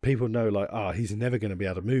 people know like, he's never going to be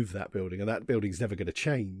able to move that building, and that building's never going to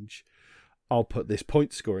change. I'll put this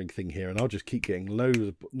point scoring thing here, and I'll just keep getting load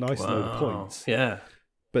of points. Yeah.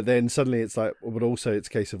 But then suddenly it's like, but also it's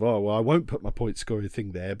a case of, I won't put my point scoring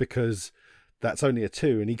thing there because that's only a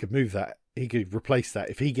 2, and he could move that. He could replace that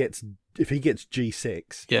if he gets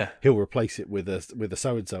G6. Yeah, he'll replace it with a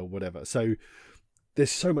so and so or whatever. So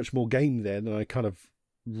there's so much more game there than I kind of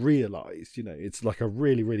realized. It's like a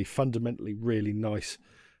really, really fundamentally really nice.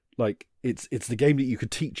 Like it's the game that you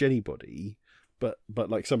could teach anybody, but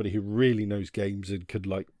like somebody who really knows games and could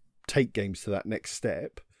like take games to that next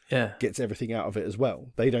step. Yeah, gets everything out of it as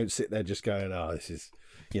well. They don't sit there just going, this is,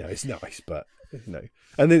 it's nice, but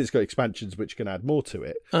and then it's got expansions which can add more to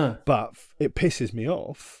it. But it pisses me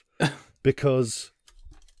off because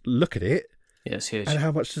look at it. Yeah, it's huge. And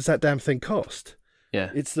how much does that damn thing cost? Yeah.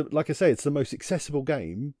 It's like I say, it's the most accessible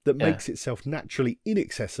game that makes itself naturally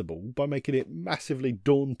inaccessible by making it massively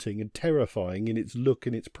daunting and terrifying in its look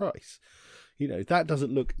and its price. That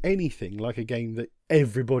doesn't look anything like a game that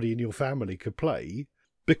everybody in your family could play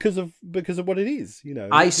because of what it is.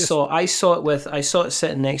 I saw it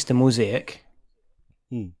sitting next to Mosaic.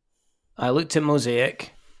 I looked at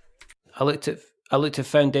Mosaic. I looked at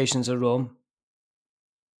Foundations of Rome,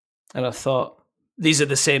 and I thought these are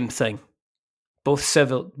the same thing. Both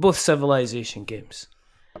civilization games.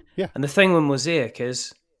 Yeah. And the thing with Mosaic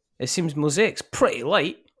is, it seems Mosaic's pretty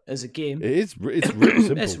light as a game. It is. It's really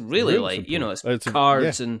simple. It's really light. Simple. It's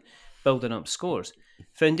cards and building up scores.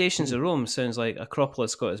 Foundations of Rome sounds like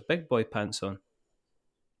Acropolis got his big boy pants on.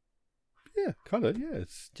 Yeah, kind of. Yeah,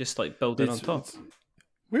 it's just like building on top.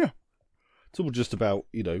 It's all just about,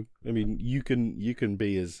 I mean, you can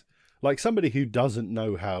be as like somebody who doesn't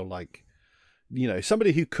know how like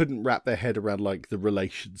somebody who couldn't wrap their head around like the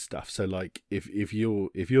relation stuff. So like if you're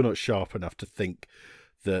not sharp enough to think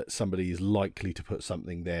that somebody is likely to put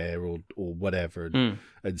something there or whatever,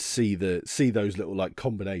 and see those little like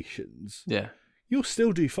combinations, you'll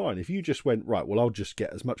still do fine. If you just went, right, well, I'll just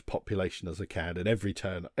get as much population as I can, and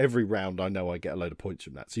every round I know I get a load of points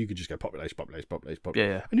from that. So you could just go population,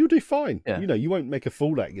 and you'll do fine. Yeah. You won't make a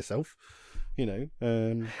fool out of yourself. Is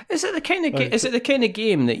it the kind of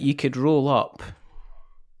game that you could roll up?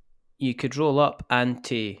 You could roll up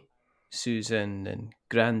Auntie Susan and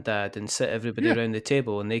Granddad and sit everybody around the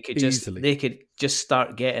table, and they could just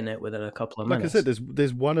start getting it within a couple of minutes. Like I said,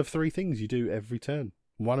 there's one of three things you do every turn.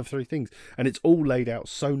 One of three things, and it's all laid out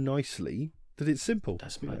so nicely that it's simple.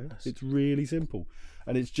 That's madness. It's really simple,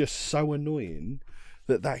 and it's just so annoying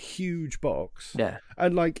that huge box. Yeah.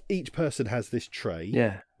 And like each person has this tray.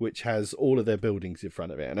 Yeah. Which has all of their buildings in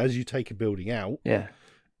front of it, and as you take a building out. Yeah.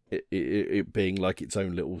 It being like its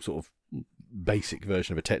own little sort of basic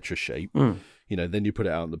version of a Tetris shape, then you put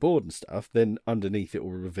it out on the board and stuff. Then underneath it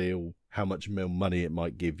will reveal how much more money it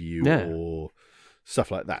might give you, or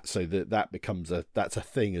stuff like that. So that becomes that's a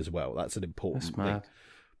thing as well. That's an important thing.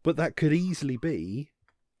 But that could easily be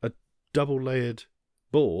a double layered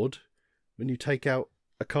board when you take out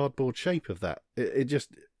a cardboard shape of that. It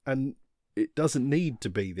doesn't need to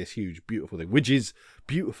be this huge, beautiful thing, which is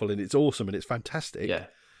beautiful and it's awesome and it's fantastic. Yeah.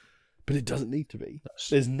 But it doesn't need to be.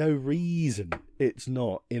 There's no reason it's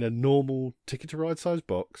not in a normal Ticket to Ride size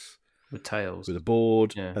box with tiles, with a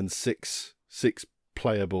board and six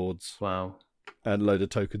player boards. Wow, and a load of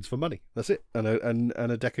tokens for money. That's it, and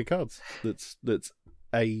a deck of cards. That's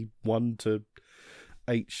A1 to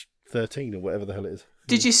H13 or whatever the hell it is.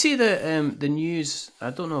 Did you see the news? I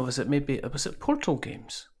don't know. Was it Portal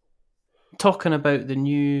Games talking about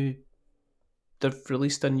they've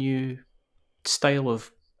released a new style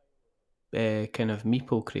of kind of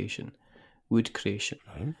meeple creation, wood creation.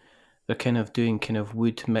 Oh. They're kind of doing kind of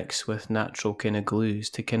wood mixed with natural kind of glues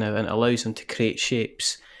and it allows them to create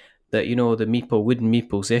shapes that, the wooden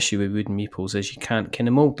meeples. The issue with wooden meeples is you can't kind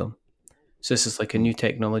of mold them. So this is like a new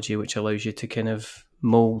technology which allows you to kind of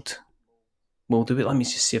mold a bit. Let me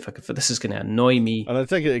just see if I can. This is going to annoy me. And I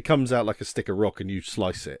think it comes out like a stick of rock, and you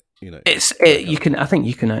slice it. I think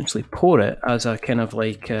you can actually pour it as a kind of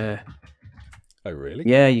like. Oh really?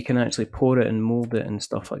 Yeah, you can actually pour it and mold it and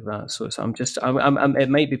stuff like that. So I'm it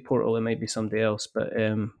might be Portal, it might be somebody else, but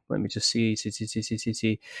let me just see.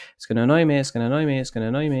 It's going to annoy me. It's going to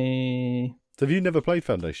annoy me. So have you never played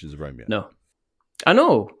Foundations of Rome yet? No, I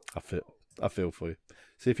know. I feel for you.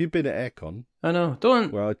 See, if you've been at Aircon, I know.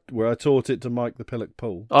 Don't where I taught it to Mike the Pillock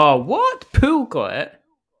Poole. Oh, what? Poole got it?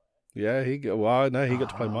 Yeah, he got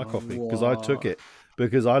to play my copy because I took it.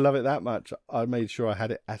 Because I love it that much, I made sure I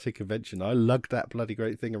had it at a convention. I lugged that bloody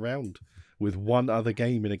great thing around with one other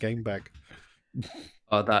game in a game bag.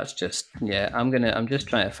 Oh, that's just I'm just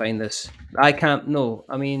trying to find this. I can't. No,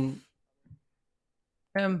 I mean,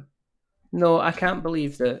 no, I can't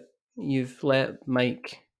believe that you've let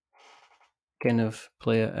Mike kind of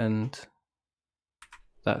play it, and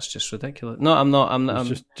that's just ridiculous. No, I'm not.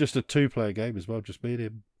 It's just a 2-player game as well. Just me and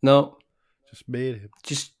him. No. Just me and him.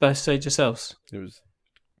 Just beside yourselves. It was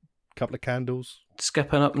a couple of candles.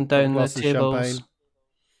 Skipping up and down the tables.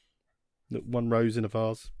 One rose in a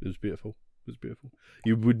vase. It was beautiful.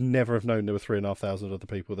 You would never have known there were 3,500 other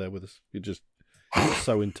people there with us. It was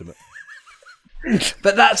so intimate.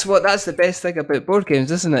 But that's the best thing about board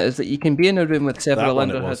games, isn't it? Is that you can be in a room with several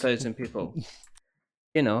 100,000 people.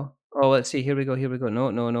 Oh, let's see. Here we go. No.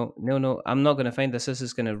 I'm not going to find this. This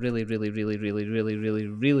is going to really, really, really, really, really, really,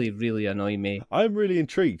 really, really annoy me. I'm really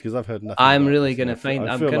intrigued because I've heard nothing. I'm really going to find.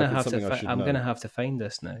 I'm going to have to. I'm going to have to find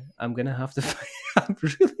this now. I'm really going to have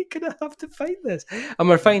to find this. And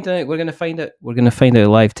we're finding out. We're going to find out. We're going to find out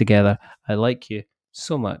live together. I like you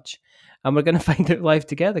so much. And we're going to find out live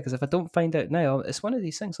together because if I don't find out now, it's one of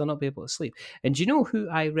these things I'll not be able to sleep. And do you know who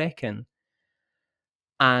I reckon?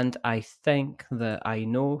 And I think that I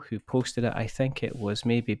know who posted it. I think it was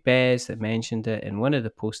maybe Bez that mentioned it in one of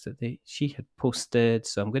the posts that she had posted.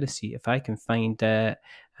 So I'm going to see if I can find it.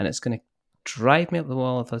 And it's going to drive me up the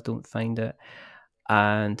wall if I don't find it.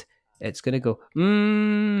 And it's going to go,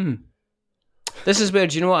 This is where,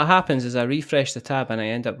 do you know what happens is I refresh the tab and I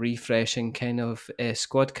end up refreshing kind of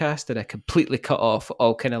Squadcast and I completely cut off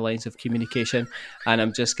all kind of lines of communication and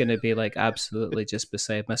I'm just going to be like absolutely just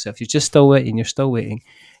beside myself. You're just still waiting, you're still waiting,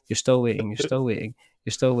 you're still waiting, you're still waiting,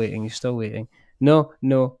 you're still waiting, you're still waiting. No.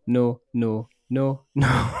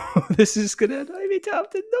 This is going to annoy me to have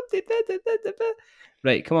to...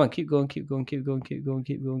 Right, come on, keep going. I'm trying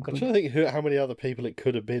to think how many other people it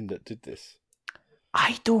could have been that did this.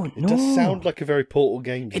 I don't know. It does sound like a very Portal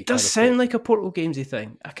Games. It does sound like a Portal Gamesy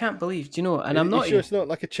thing. I can't believe. Do you know? And I'm not sure it's not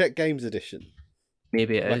like a Czech Games edition.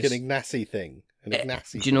 Maybe it like is. Like an Ignacy thing. Do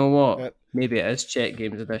you know what? Maybe it is Czech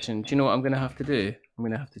Games edition. Do you know what I'm going to have to do? I'm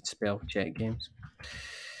going to have to spell Czech Games.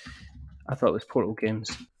 I thought it was Portal Games.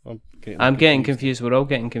 I'm getting confused. We're all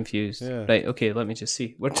getting confused. Yeah. Right, okay, let me just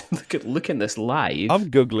see. We're looking at this live. I'm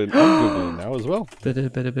Googling now as well.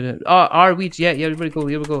 Oh, are we? Yeah, here we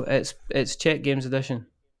go. It's Czech Games edition.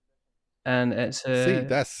 And it's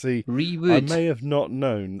Rewood. I may have not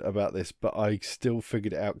known about this, but I still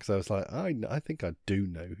figured it out because I was like, I think I do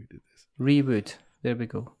know who did this. Rewood. There we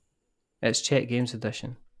go. It's Czech Games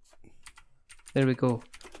edition. There we go.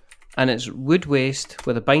 And it's wood waste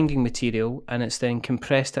with a binding material, and it's then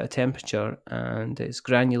compressed at a temperature, and it's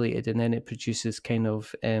granulated, and then it produces kind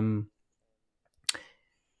of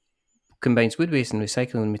combines wood waste and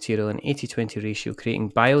recycling material in 80-20 ratio,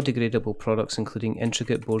 creating biodegradable products including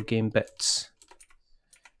intricate board game bits.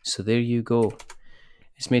 So there you go.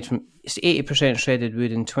 It's 80% shredded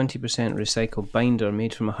wood and 20% recycled binder,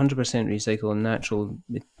 made from 100% recycled and natural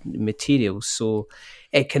materials. So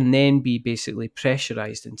it can then be basically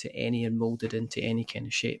pressurized into any and molded into any kind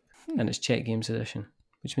of shape. And it's Czech Games edition,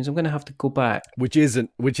 which means I'm going to have to go back. Which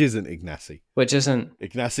isn't Ignacy. Which isn't.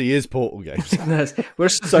 Ignacy is Portal Games. we're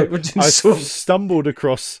stumbled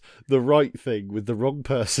across the right thing with the wrong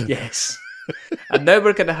person. Yes. And now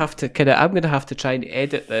we're going to have to I'm going to have to try and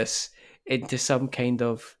edit this into some kind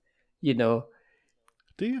of, Do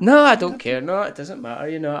you? No, I don't care. No, it doesn't matter.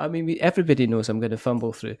 I mean, everybody knows I'm going to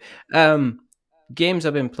fumble through. Games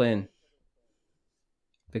I've been playing,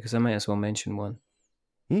 because I might as well mention one.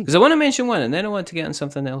 Because I want to mention one, and then I want to get on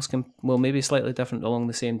something else, maybe slightly different along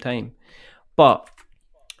the same time. But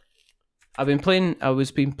I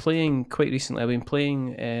was playing quite recently. I've been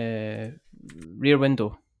playing Rear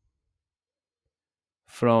Window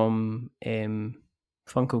from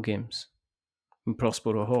Funko Games in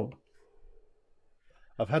Prospero Hall.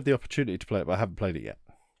 I've had the opportunity to play it, but I haven't played it yet.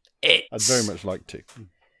 I'd very much like to.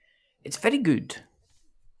 It's very good.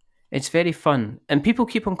 It's very fun. And people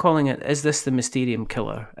keep on calling it, is this the Mysterium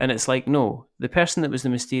Killer? And it's like, no. The person that was the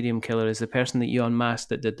Mysterium Killer is the person that you unmasked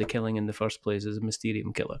that did the killing in the first place is a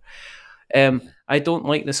Mysterium Killer. I don't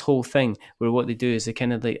like this whole thing where what they do is they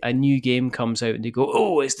kind of like, a new game comes out and they go,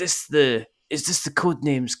 oh, is this the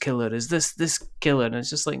Codenames Killer? Is this killer? And it's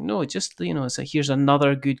just like, no, just, it's like, here's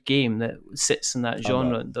another good game that sits in that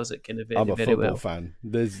genre and does it kind of very, very well. I'm a football fan.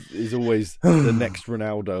 There's always the next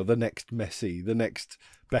Ronaldo, the next Messi, the next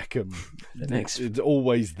Beckham. It's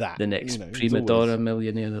always that. The next prima donna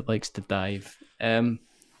millionaire that likes to dive. Been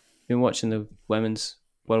watching the women's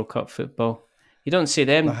World Cup football. You don't see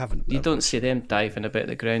them. You don't see them diving about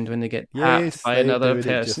the ground when they get tapped by another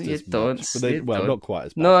person. You don't. Not quite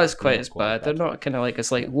as bad. No, it's quite as bad. They're not kind of like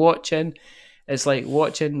it's like watching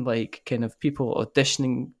like kind of people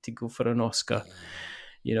auditioning to go for an Oscar.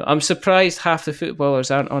 I'm surprised half the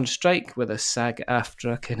footballers aren't on strike with a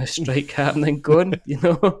SAG-AFTRA kind of strike happening going,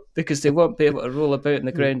 because they won't be able to roll about in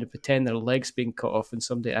the ground and pretend their legs being cut off and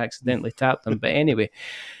somebody accidentally tapped them. But anyway,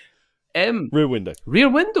 Rear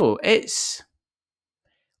Window. It's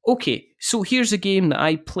okay. So here's a game that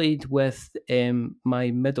I played with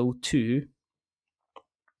my middle two,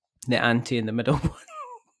 the auntie in the middle one.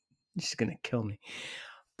 She's gonna kill me.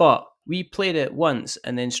 But we played it once,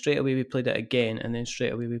 and then straight away we played it again, and then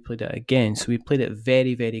straight away we played it again. So we played it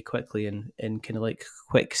very, very quickly in kind of like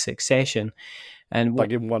quick succession. And like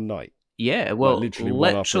in one night? Yeah, well, literally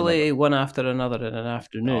one after another in an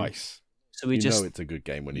afternoon. Nice. So we know it's a good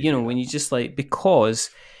game when you when you just like, because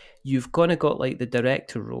you've kind of got like the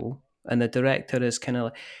director role, and the director is kind of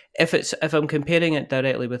like, if I'm comparing it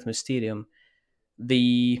directly with Mysterium,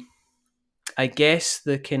 I guess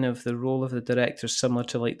the kind of the role of the director is similar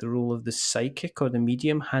to like the role of the psychic or the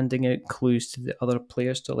medium, handing out clues to the other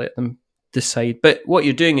players to let them decide. But what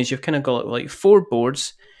you're doing is you've kind of got like 4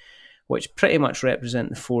 boards, which pretty much represent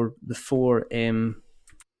the four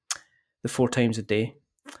times a day,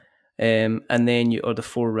 and then or the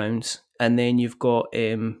 4 rounds, and then you've got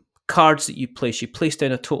cards that you place. You place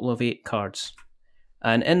down a total of 8 cards,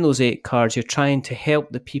 and in those 8 cards, you're trying to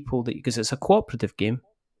help the people because it's a cooperative game.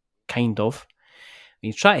 Kind of.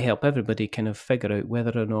 You try to help everybody kind of figure out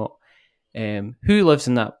whether or not who lives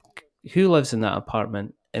in that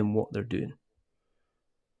apartment and what they're doing.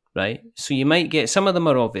 Right? So you might get, some of them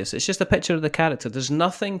are obvious. It's just a picture of the character. There's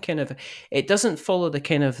nothing kind of, it doesn't follow the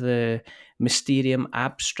kind of the Mysterium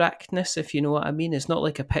abstractness, if you know what I mean. It's not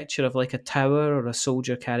like a picture of like a tower or a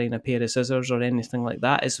soldier carrying a pair of scissors or anything like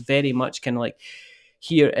that. It's very much kind of like,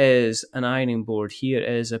 here is an ironing board, here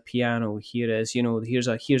is a piano, here is, here's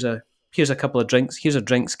a here's a couple of drinks, here's a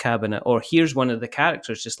drinks cabinet, or here's one of the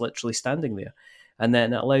characters just literally standing there. And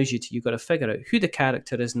then it allows you've got to figure out who the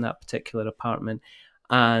character is in that particular apartment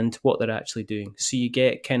and what they're actually doing. So you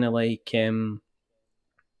get kind of like,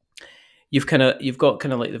 you've got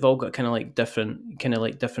kind of like, they've all got kind of like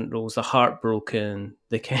different roles, the heartbroken,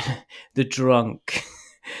 the kind of, the drunk,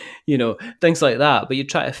 things like that. But you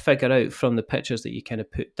try to figure out from the pictures that you kind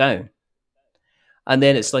of put down. And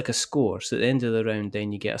then it's like a score. So at the end of the round,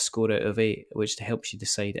 then you get a score out of 8, which helps you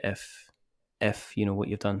decide if what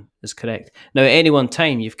you've done is correct. Now, at any one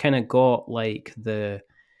time, you've kind of got like the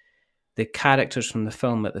characters from the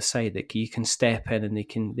film at the side that you can step in, and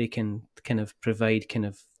they can kind of provide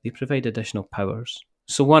additional powers.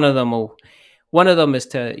 So one of them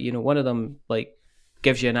like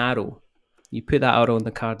gives you an arrow. You put that arrow on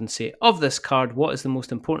the card and say, of this card, what is the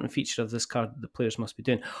most important feature of this card that the players must be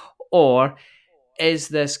doing? Or is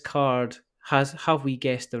this card, have we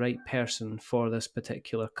guessed the right person for this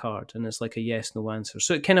particular card? And it's like a yes, no answer.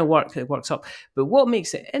 So it kind of works up. But what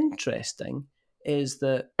makes it interesting is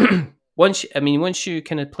that once you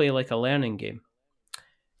kind of play like a learning game,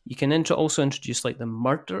 you can also introduce like the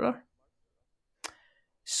murderer.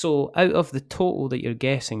 So out of the total that you're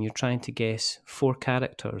guessing, you're trying to guess 4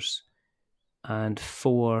 characters and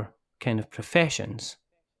 4 kind of professions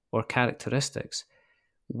or characteristics.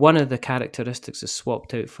 One of the characteristics is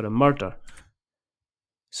swapped out for a murder.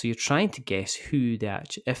 So you're trying to guess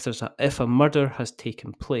if a murder has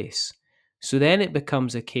taken place. So then it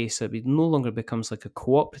becomes a case that it no longer becomes like a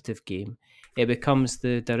cooperative game. It becomes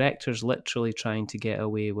the directors literally trying to get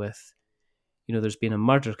away with, there's been a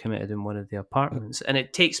murder committed in one of the apartments, and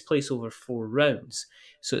it takes place over 4 rounds.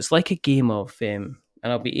 So it's like a game of, and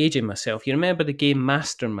I'll be aging myself. You remember the game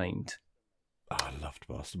Mastermind? Oh, I loved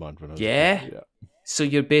Mastermind when I was a kid. Yeah. So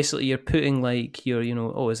you're putting like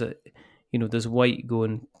does white go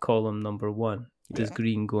in column number 1? Does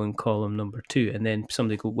green go in column number 2? And then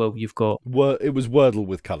somebody go, well, you've got... It was Wordle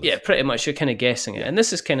with colours. Yeah, pretty much. You're kind of guessing it. And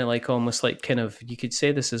this is kind of like almost like you could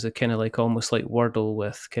say this is a kind of like almost like Wordle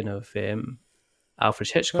with kind of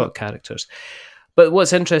Alfred Hitchcock characters. But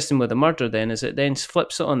what's interesting with the murder then is it then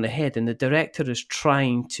flips it on the head, and the director is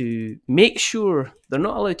trying to make sure they're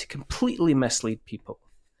not allowed to completely mislead people.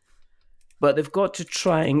 But they've got to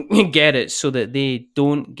try and get it so that they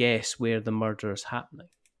don't guess where the murder is happening.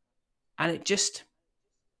 And it just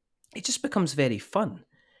becomes very fun,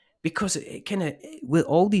 because it kind of, with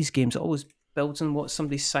all these games, it always builds on what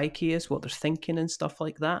somebody's psyche is, what they're thinking and stuff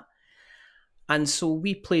like that. And so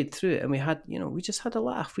we played through it, and we just had a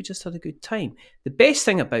laugh. We just had a good time. The best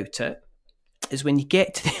thing about it is when you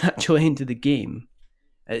get to the actual end of the game,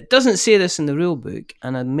 it doesn't say this in the rule book,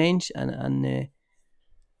 and I mentioned,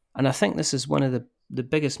 and I think this is one of the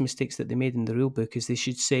biggest mistakes that they made in the rule book, is they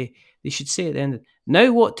should say at the end,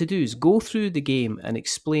 now what to do is go through the game and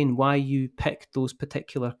explain why you picked those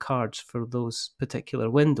particular cards for those particular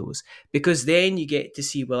windows, because then you get to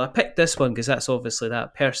see, well, I picked this one because that's obviously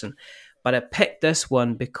that person, but I picked this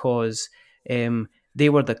one because they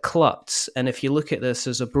were the kluts, and if you look at this,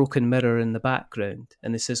 there's a broken mirror in the background,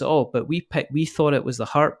 and it says, oh, but we thought it was the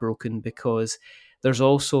heartbroken because there's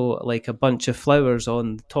also like a bunch of flowers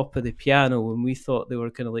on the top of the piano, and we thought they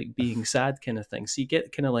were kind of like being sad kind of thing. So you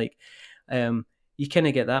get kind of like, you kind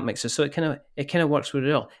of get that mixer. So it kind of works really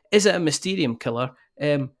well. Is it a Mysterium killer?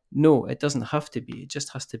 No, it doesn't have to be. It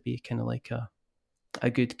just has to be kind of like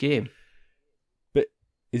a good game. But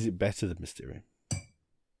is it better than Mysterium?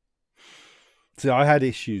 So I had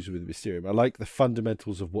issues with Mysterium. I like the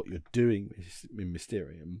fundamentals of what you're doing in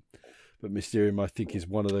Mysterium, but Mysterium, I think, is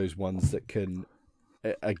one of those ones that can...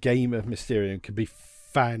 A game of Mysterium can be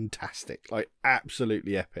fantastic, like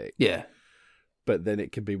absolutely epic. Yeah. But then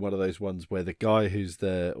it can be one of those ones where the guy who's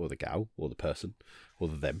or the gal, or the person, or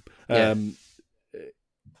the them,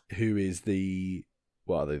 who is the...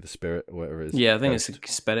 What are they, the spirit, or whatever it is? Yeah, I think it's a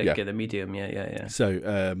spirit, get the medium, yeah.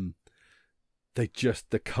 So,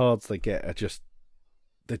 the cards they get are just...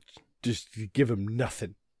 They just give them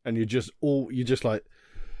nothing. And you're just like...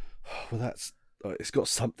 Oh, well, it's got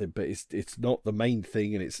something, but it's not the main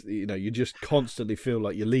thing, and it's, you just constantly feel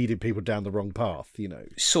like you're leading people down the wrong path,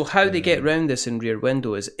 So how they get around this in Rear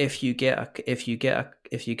Window is if you get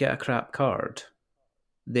a crap card,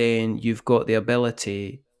 then you've got the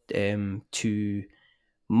ability to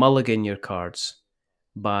mulligan your cards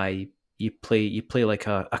by you play like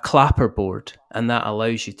a clapper board, and that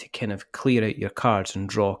allows you to kind of clear out your cards and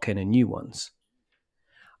draw kind of new ones.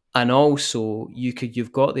 And also,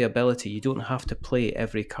 you've got the ability, you don't have to play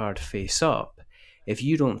every card face up. If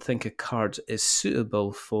you don't think a card is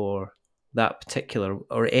suitable for that particular,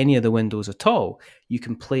 or any of the windows at all, you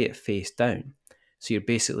can play it face down. So you're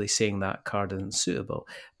basically saying that card isn't suitable.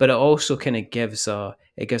 But it also kind of gives a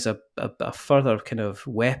further kind of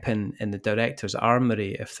weapon in the director's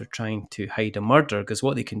armory if they're trying to hide a murder, because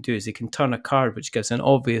what they can do is they can turn a card which gives an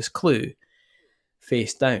obvious clue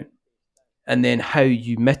face down. And then how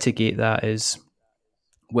you mitigate that is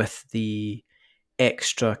with the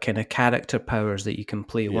extra kind of character powers that you can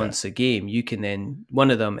play once a game. You can then,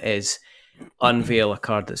 one of them is unveil a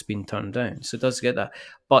card that's been turned down. So it does get that.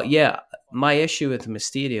 But yeah, my issue with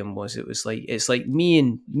Mysterium was it's like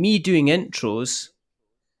me doing intros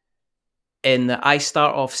in that I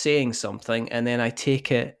start off saying something and then I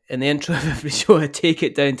take it in the intro of every show, I take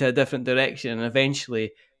it down to a different direction and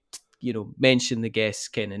eventually, mention the guest's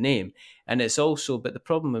kind of name. And it's also, but the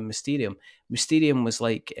problem with Mysterium was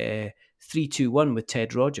like 3-2-1 with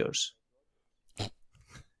Ted Rogers.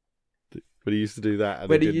 But he used to do that,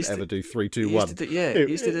 and he didn't ever do 3-2-1. He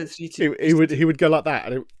used to do 3-2. He would go like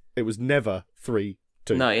that, and it was never 3-2.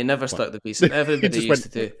 No, he never stuck the piece. Everybody used to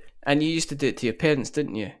do, and you used to do it to your parents,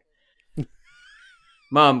 didn't you?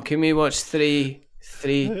 Mom, can we watch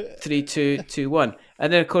 3-2-2-1?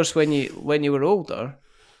 And then, of course, when you were older,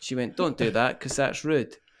 she went, "Don't do that because that's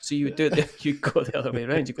rude." So you would do it. You go the other way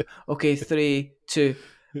around. You go, "Okay, 3-2-1,"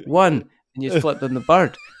 and you'd flip on the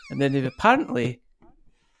bird, and then apparently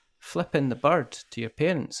flipping the bird to your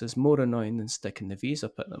parents is more annoying than sticking the V's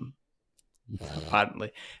up at them.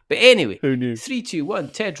 Apparently. But anyway, who knew?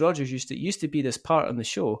 3-2-1. Ted Rogers used to be this part on the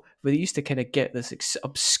show where they used to kind of get this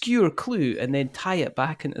obscure clue and then tie it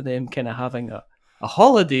back into them kind of having a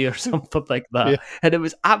holiday or something like that. Yeah. And it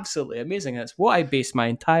was absolutely amazing. That's what I based my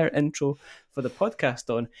entire intro for the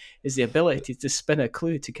podcast on, is the ability to spin a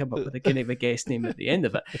clue to come up with a kind of a guest name at the end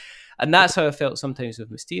of it. And that's how I felt sometimes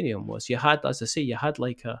with Mysterium was you had, as I say, you had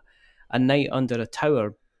like a knight under a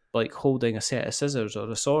tower, like holding a set of scissors or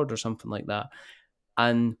a sword or something like that.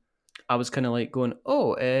 And I was kind of like going,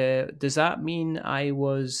 does that mean I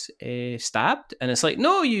was stabbed? And it's like,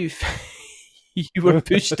 no, you were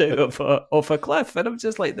pushed out of a cliff. And I'm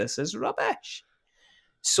just like, this is rubbish.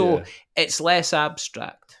 So it's less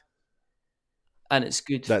abstract and it's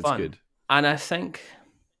good fun. That's good. And I think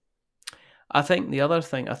the other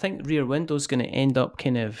thing, I think Rear Window's going to end up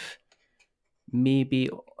kind of maybe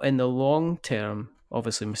in the long term.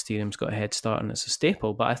 Obviously, Mysterium's got a head start and it's a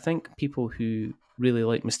staple, but I think people who really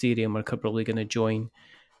like Mysterium are probably going to join.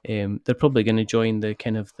 They're probably going to join the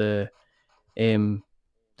kind of the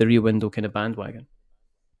Rear Window kind of bandwagon.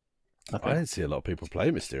 I don't see a lot of people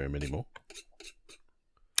play Mysterium anymore.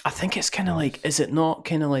 I think it's kind of like, is it not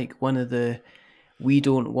kind of like one of the, we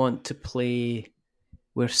don't want to play,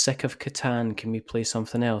 we're sick of Catan, can we play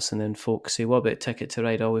something else? And then folks say, what about Ticket to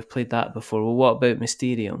Ride? Oh, we've played that before. Well, what about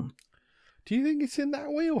Mysterium? Do you think it's in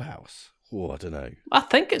that wheelhouse? Oh, I don't know. I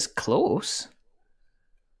think it's close.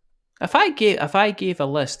 If I gave a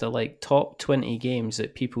list of like top 20 games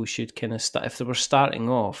that people should kind of start, if they were starting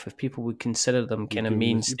off, if people would consider them kind of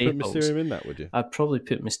main staples, you'd put Mysterium in that, would you? I'd probably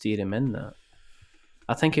put Mysterium in that.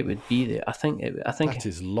 I think it would be there. I think that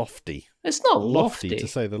is lofty. It's not lofty to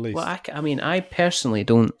say the least. Well, I personally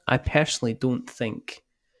don't think,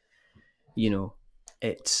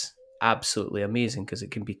 it's absolutely amazing because it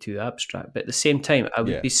can be too abstract. But at the same time,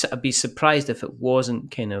 I'd be surprised if it wasn't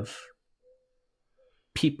kind of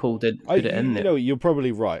people did put it in there. You're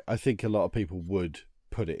probably right. I think a lot of people would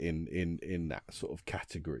put it in that sort of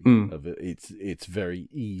category of it. It's very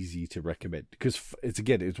easy to recommend because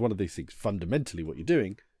it's one of these things. Fundamentally, what you're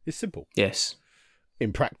doing is simple. Yes.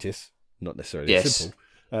 In practice, not necessarily simple.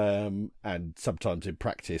 And sometimes in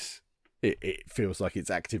practice, it feels like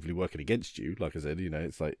it's actively working against you. Like I said,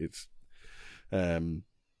 it's like it's,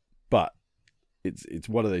 but it's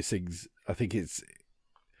one of those things. I think it's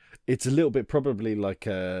a little bit probably like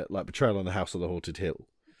Betrayal on the House of the Haunted Hill.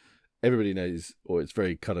 Everybody knows, or it's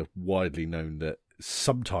very kind of widely known that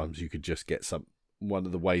sometimes you could just get one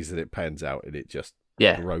of the ways that it pans out and it just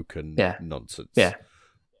broken nonsense. Yeah.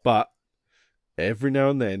 But every now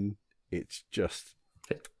and then it's just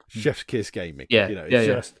chef's kiss gaming. Yeah. It's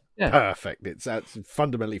just perfect. It's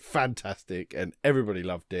fundamentally fantastic and everybody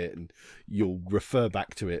loved it and you'll refer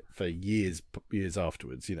back to it for years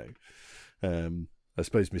afterwards, I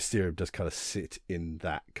suppose Mysterium does kind of sit in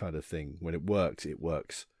that kind of thing. When it works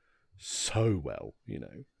so well,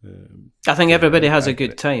 I think everybody has a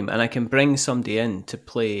good time, and I can bring somebody in to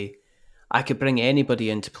play. I could bring anybody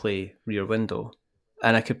in to play Rear Window,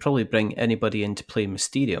 and I could probably bring anybody in to play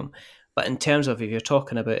Mysterium. But in terms of, if you're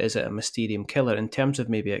talking about, is it a Mysterium killer, in terms of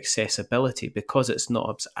maybe accessibility, because it's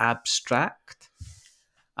not abstract,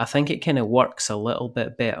 I think it kind of works a little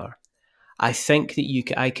bit better. I think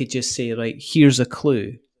that I could just say, right, here's a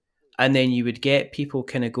clue, And then you would get people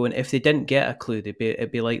kind of going, if they didn't get a clue,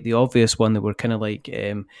 it'd be like the obvious one that were kind of like,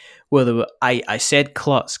 I said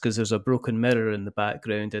klutz because there's a broken mirror in the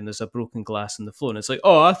background and there's a broken glass on the floor. And it's like,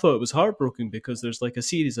 oh, I thought it was heartbroken because there's like a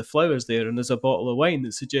series of flowers there and there's a bottle of wine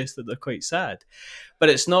that suggests that they're quite sad. But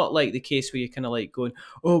it's not like the case where you're kind of like going,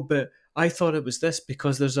 oh, but I thought it was this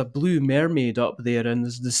because there's a blue mermaid up there and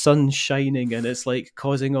there's the sun shining and it's like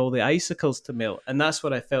causing all the icicles to melt. And that's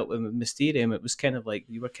what I felt with Mysterium. It was kind of like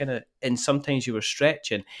you were kind of, and sometimes you were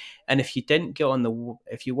stretching. And if you didn't get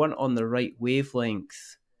if you weren't on the right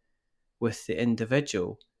wavelength with the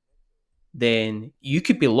individual, then you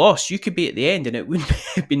could be lost. You could be at the end and it wouldn't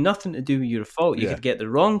be nothing to do with your fault. You could get the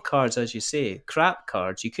wrong cards, as you say, crap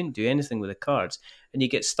cards. You couldn't do anything with the cards and you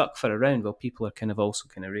get stuck for a round while people are kind of also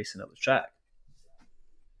kind of racing up the track.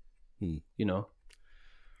 You know?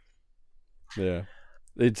 Yeah.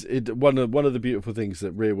 It's one of the beautiful things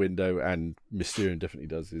that Rear Window and Mysterium definitely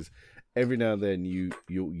does is every now and then you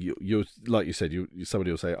like you said,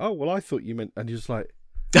 somebody will say, oh, well, I thought you meant, and you're just like,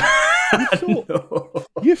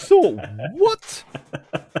 You thought, what?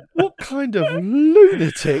 What kind of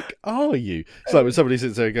lunatic are you? It's like when somebody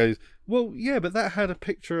sits there and goes, well, yeah, but that had a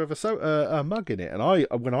picture of a mug in it. And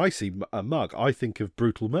when I see a mug, I think of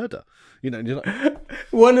brutal murder. You know, and you're like...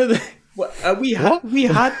 One of the... we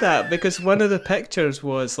had that because one of the pictures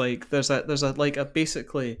was like, there's a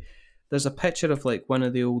picture of like one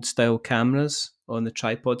of the old style cameras on the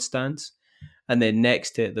tripod stands. And then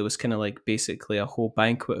next to it, there was kind of like basically a whole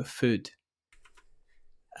banquet of food.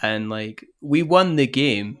 And like, we won the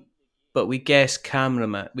game, but we guessed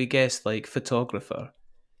cameraman, we guessed like photographer.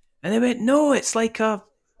 And they went, no, it's like a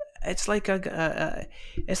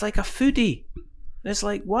foodie. And it's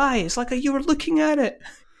like, why? It's like you were looking at it.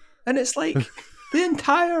 And it's like the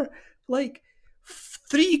entire, like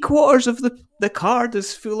 3/4 of the card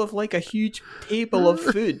is full of like a huge table of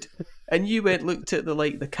food. And you looked at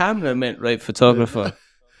the camera and went, right, photographer.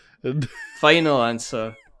 Final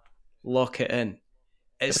answer, lock it in.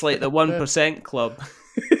 It's like the 1% club.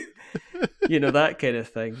 You know, that kind of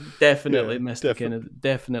thing. Definitely missed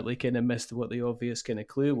what the obvious kind of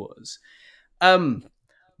clue was.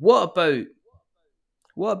 What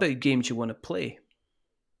about games you want to play?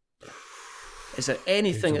 Is there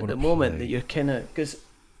anything at the moment that you're kind of, because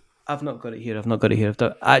I've not got it here.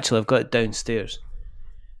 I've got it downstairs,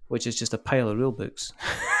 which is just a pile of rule books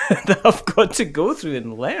that I've got to go through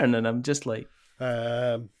and learn, and I'm just like...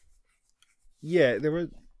 there are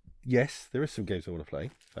some games I want to play.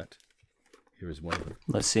 In fact, here is one of them.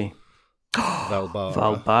 Let's see.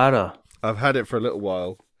 Valbara. I've had it for a little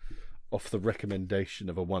while, off the recommendation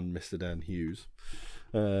of one Mr. Dan Hughes.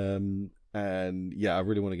 And yeah, I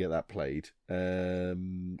really want to get that played.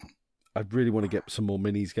 I really want to get some more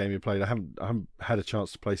minis gaming played. I haven't had a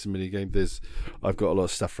chance to play some mini games. I've got a lot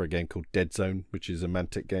of stuff for a game called Dead Zone, which is a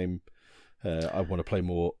Mantic game. I want to play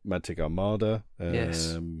more Mantic Armada.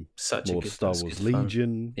 Yes, more Star Wars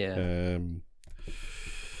Legion. Yeah.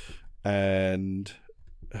 And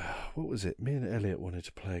what was it? Me and Elliot wanted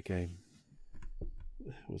to play a game.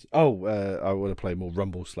 I want to play more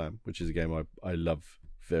Rumble Slam, which is a game I love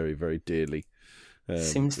very, very dearly.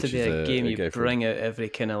 Seems to be a game you bring out every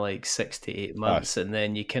kind of like 6 to 8 months, and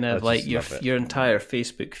then you kind of like your entire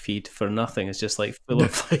Facebook feed for nothing is just like full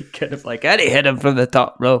of like kind of like, and he hit him from the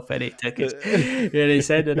top rope and he took his and he's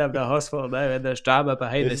sending him to hospital now, and there's drama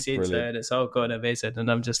behind the scenes now, and it's all gone amazing, and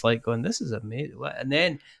I'm just like going, this is amazing.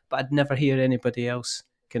 But I'd never hear anybody else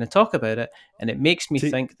kind of talk about it, and it makes me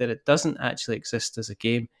think that it doesn't actually exist as a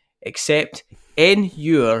game, except in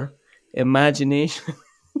your imagination.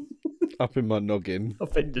 Up in my noggin.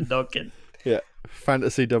 Up in the noggin. Yeah.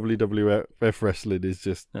 Fantasy WWF Wrestling is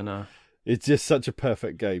just... I know. It's just such a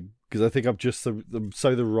perfect game, because I think I'm just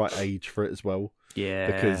the right age for it as well. Yeah.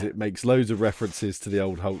 Because it makes loads of references to the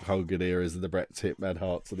old Hulk Hogan eras and the Bret's Hitman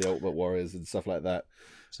Hearts and the Ultimate Warriors and stuff like that.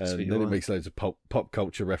 And then it makes loads of pop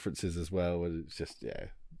culture references as well. And it's just,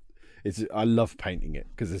 I love painting it,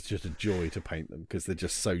 because it's just a joy to paint them, because they're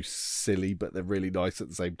just so silly, but they're really nice at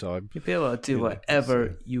the same time. You'll be able to do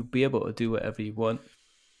whatever you want.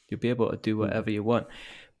 You'll be able to do whatever you want.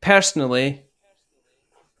 Personally,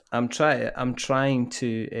 I'm trying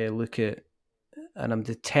to look at, and I'm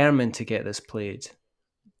determined to get this played,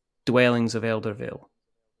 Dwellings of Eldervale.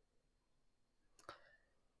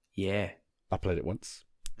 Yeah. I played it once.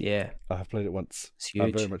 Yeah. I have played it once. It's huge.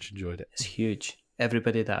 I very much enjoyed it. It's huge.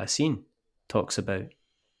 Everybody that I've seen talks about,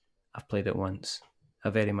 I've played it once.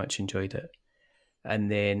 I very much enjoyed it.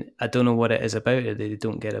 And then I don't know what it is about it. They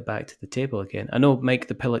don't get it back to the table again. I know Mike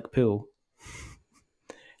the Pillock Pool.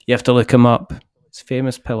 You have to look him up. It's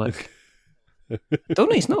famous Pillock. Don't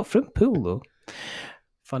know, he's not from Poole though.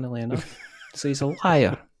 funnily enough. So he's a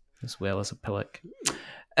liar as well as a pillock.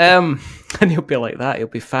 And he'll be like that. He'll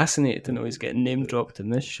be fascinated to know he's getting name dropped in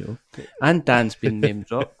this show. And Dan's been name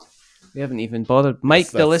dropped. We haven't even bothered. Mike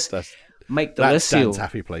Delisio. That's Dan's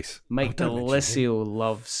happy place. Mike Delisio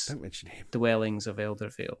loves Dwellings of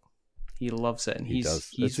Eldervale. He loves it, and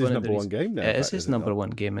he's his number one game now. It is his number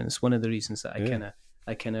one game, and it's one of the reasons that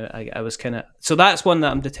I was kind of. So that's one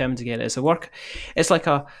that I'm determined to get. It's a work. I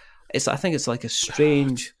think it's like a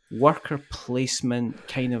strange worker placement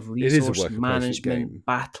kind of resource management,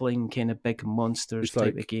 battling kind of big monsters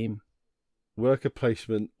type of game. Worker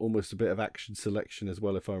placement, almost a bit of action selection as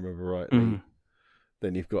well, if I remember rightly. Mm.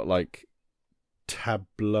 Then you've got like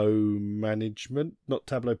tableau management, not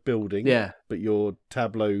tableau building, but your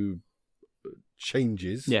tableau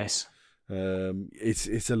changes. Yes.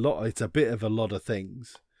 It's a lot. It's a bit of a lot of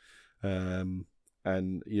things. And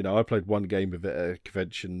I played one game of it at a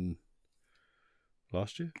convention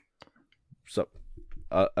last year. So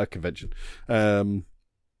a convention. In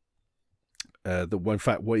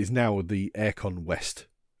fact, what is now the Aircon West,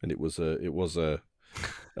 and it was a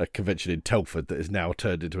convention in Telford that is now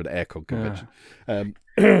turned into an Aircon convention.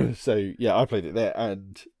 So yeah, I played it there,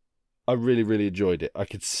 and I really, really enjoyed it. I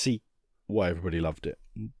could see why everybody loved it.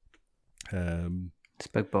 It's a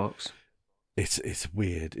big box. It's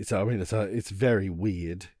weird. It's very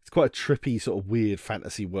weird. It's quite a trippy sort of weird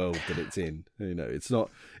fantasy world that it's in.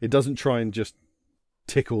 It doesn't try and just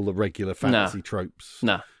tick all the regular fantasy tropes.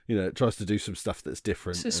 No. It tries to do some stuff that's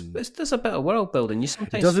different. It does a bit of world building. You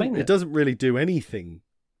sometimes it doesn't really do anything.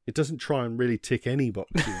 It doesn't try and really tick any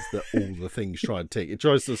boxes that all the things try and tick. It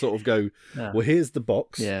tries to sort of go, well, here's the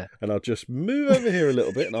box, and I'll just move over here a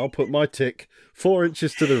little bit, and I'll put my tick 4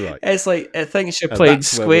 inches to the right. It's like it thinks you played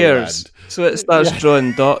squares, so it starts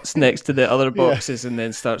drawing dots next to the other boxes, and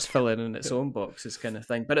then starts filling in its own boxes, kind of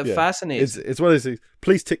thing. But it fascinates. It's one of those things.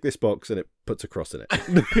 Please tick this box, and it puts a cross in it.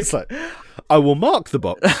 It's like, I will mark the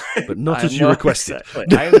box, but not as you requested.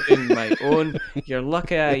 Exactly. I'm doing my own. You're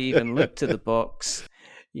lucky I even looked to the box.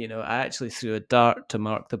 I actually threw a dart to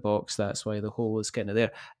mark the box. That's why the hole is kind of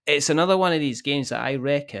there. It's another one of these games that I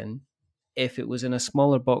reckon, if it was in a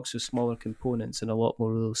smaller box with smaller components and a lot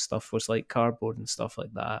more of those stuff was like cardboard and stuff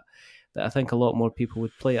like that I think a lot more people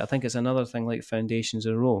would play it. I think it's another thing like Foundations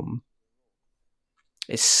of Rome.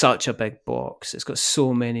 It's such a big box. It's got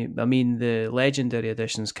so many. I mean, the Legendary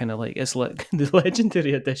Edition's kind of like, it's like the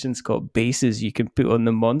Legendary Edition's got bases you can put on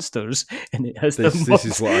the monsters, and it has this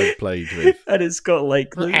is what I've played with. And it's got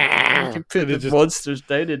like, you can put the monsters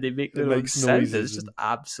down and they make their own sound. It's just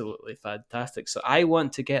absolutely fantastic. So I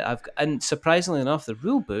want to and surprisingly enough, the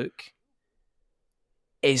rule book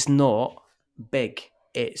is not big.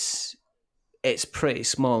 It's pretty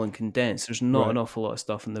small and condensed. There's not an awful lot of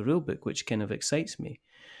stuff in the rule book, which kind of excites me.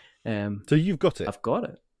 So you've got it? I've got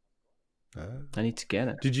it. I need to get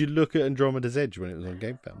it. Did you look at Andromeda's Edge when it was on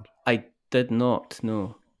GameFound? I did not,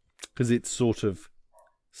 no. Because it's sort of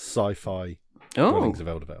sci-fi Dwellings of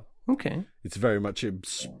Eldervale. Okay. It's very much,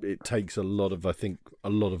 it takes a lot of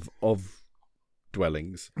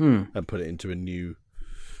Dwellings and put it into a new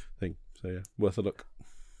thing. So yeah, worth a look.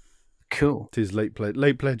 Cool. Tis late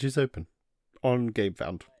pledge is open on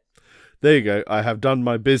GameFound. There you go. I have done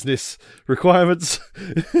my business requirements.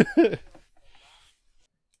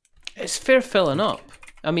 It's fair filling up.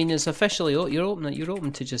 I mean, it's officially you're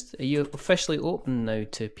open to just. Are you officially open now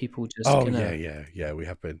to people just? Yeah. We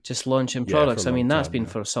have been just launching products. I mean, that's been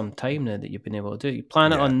for some time now that you've been able to do.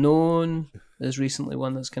 Planet Unknown is recently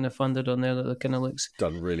one that's kind of funded on there that kind of looks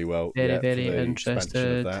done really well. Very, very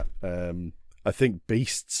interested. Of that. I think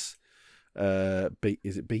Beasts.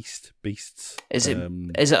 Is it Beasts? Is it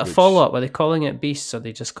a follow up? Are they calling it Beasts? Or are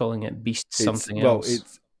they just calling it Beasts something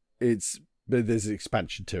else? But there's an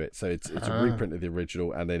expansion to it, so it's a reprint of the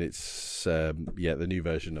original, and then it's the new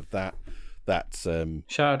version of that. That's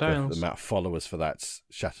Shattered Islands. The amount of followers for that's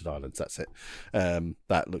Shattered Islands. That's it.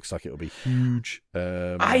 That looks like it'll be huge.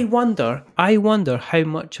 I wonder how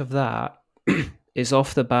much of that is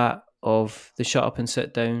off the bat of the Shut Up and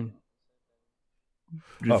Sit Down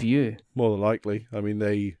review. More than likely. I mean,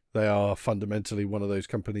 they are fundamentally one of those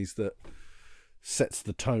companies that sets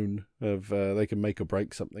the tone of they can make or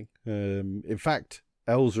break something. In fact,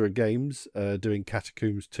 Elzra Games doing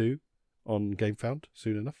Catacombs 2 on GameFound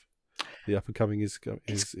soon enough. The up and coming is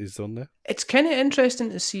on there. It's kind of interesting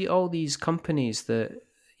to see all these companies that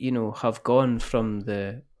have gone from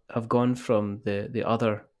the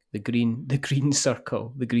green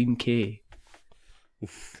circle, the green K,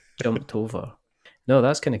 jumped over. No,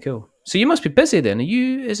 that's kind of cool. So you must be busy then.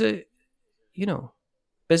 Busy?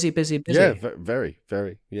 Yeah, very,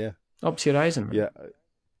 very, yeah. Up to your eyes in. Yeah.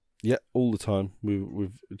 Yeah, all the time.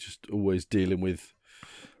 We've just always dealing with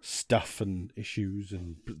stuff and issues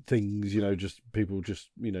and things, just people just,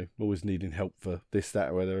 always needing help for this, that,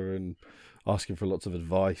 or whatever, and asking for lots of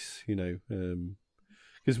advice,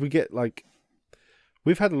 because we get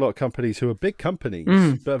we've had a lot of companies who are big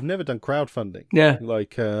companies but have never done crowdfunding. Yeah. One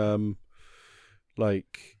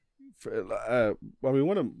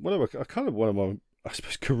of my, I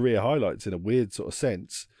suppose, career highlights in a weird sort of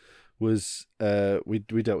sense was we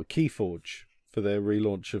dealt with Keyforge for their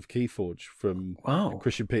relaunch of Keyforge from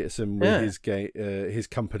Christian Peterson with his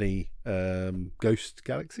company Ghost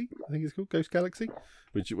Galaxy, I think it's called Ghost Galaxy,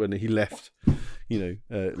 which when he left,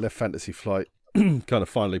 left Fantasy Flight, kind of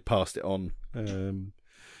finally passed it on, and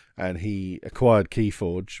he acquired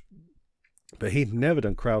Keyforge. But he'd never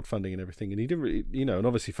done crowdfunding and everything, and he didn't really, and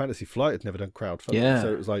obviously Fantasy Flight had never done crowdfunding,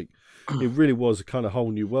 so it was it really was a kind of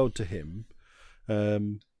whole new world to him.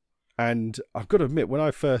 And I've got to admit, when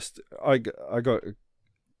I first I got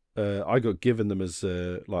given them as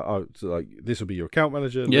this will be your account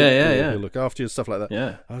manager, he'll look after you and stuff like that.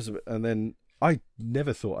 Yeah, and then I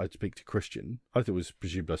never thought I'd speak to Christian. I thought it was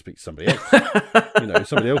presumed I'd speak to somebody else,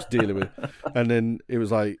 somebody else dealing with. And then it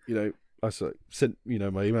was I sent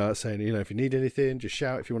my email out saying, if you need anything, just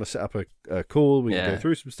shout. If you want to set up a call, we can go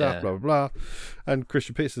through some stuff, blah blah blah. And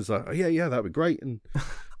Christian Peterson's like, oh, yeah, that'd be great. And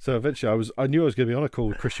so eventually I knew I was going to be on a call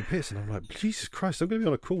with Christian Peterson. I'm like, Jesus Christ, I'm going to be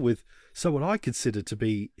on a call with someone I consider to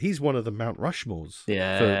be, he's one of the Mount Rushmores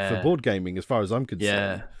for board gaming as far as I'm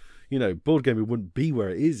concerned. Board gaming wouldn't be where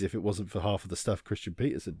it is if it wasn't for half of the stuff Christian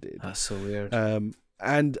Peterson did. That's so weird.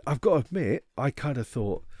 And I've got to admit, I kind of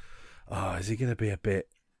thought, is he going to be a bit,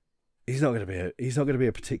 he's not going to be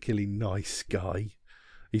a particularly nice guy.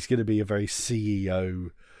 He's going to be a very CEO,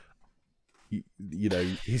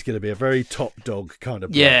 he's going to be a very top dog kind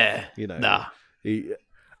of bloke,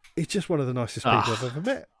 he's just one of the nicest people I've ever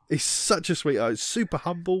met. He's such a sweetheart, super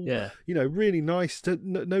humble, really nice,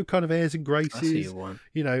 no kind of airs and graces, That's who you want.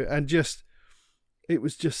 And just, it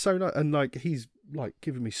was just so nice. And he's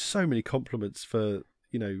giving me so many compliments for,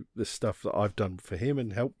 the stuff that I've done for him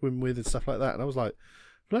and helped him with and stuff like that. And I was like,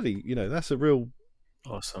 bloody, that's a real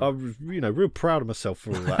awesome. I was, real proud of myself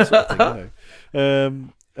for all that sort of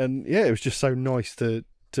thing, And yeah, it was just so nice to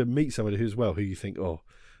meet somebody who you think,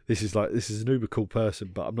 this is an uber cool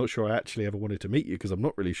person, but I'm not sure I actually ever wanted to meet you because I'm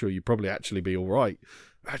not really sure you'd probably actually be all right.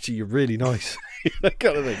 Actually, you're really nice, that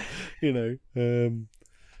kind of thing,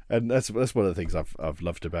 And that's one of the things I've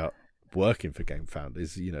loved about working for GameFound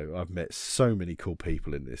is, I've met so many cool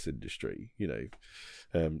people in this industry.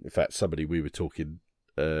 In fact, somebody we were talking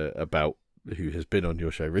about who has been on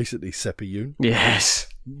your show recently, Seppi Yoon. Yes.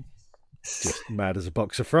 Just mad as a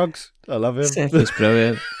box of frogs. I love him. Seppi's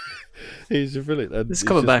brilliant. He's brilliant. He's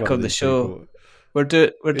coming back on the show. People. We're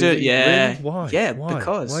doing, Really? Why? Yeah, Why?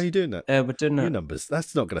 because. Why are you doing that? We're doing that. Your numbers.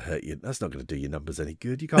 That's not going to hurt you. That's not going to do your numbers any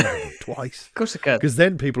good. You can't have them twice. Of course it can. Because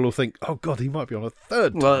then people will think, oh God, he might be on a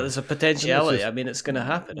third time. Well, there's a potentiality. It's going to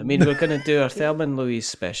happen. We're going to do our Thelma and Louise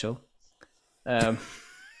special.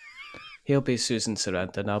 He'll be Susan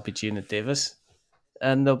Sarandon and I'll be Gina Davis.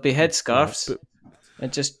 And there'll be headscarves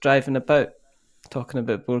and just driving about, talking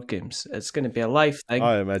about board games. It's going to be a live thing.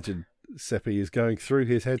 I imagine Seppi is going through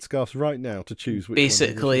his headscarves right now to choose which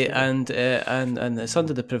basically, and it's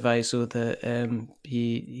under the proviso that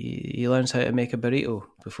he learns how to make a burrito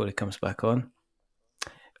before he comes back on.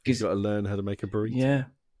 He's got to learn how to make a burrito. Yeah.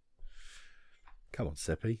 Come on,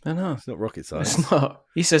 Seppi. I know. It's not rocket science. It's not.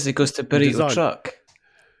 He says he goes to burrito truck.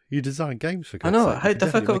 You design games for I know. How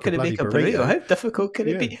difficult can it make a burrito? How difficult can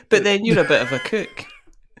it be? But then you're a bit of a cook.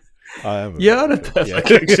 I am. You're a bit of a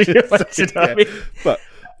cook. So I mean? But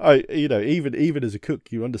even as a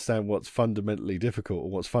cook, you understand what's fundamentally difficult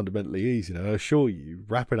and what's fundamentally easy. I assure you,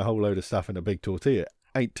 wrapping a whole load of stuff in a big tortilla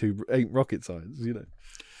ain't rocket science.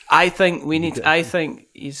 I think we need. I think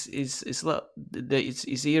his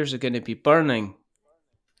ears are going to be burning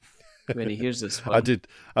when he hears this one.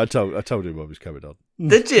 I told him I was coming on.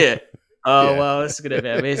 Did you? Oh, wow, this is going to be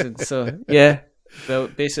amazing. So, yeah. Well,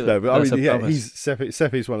 basically,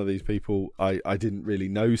 Seppi's one of these people. I didn't really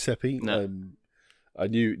know Seppi. No. I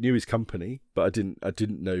knew his company, but I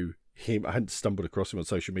didn't know him. I hadn't stumbled across him on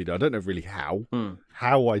social media. I don't know really how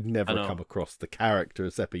I'd never come across the character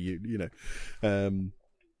of Seppi.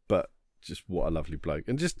 But just what a lovely bloke,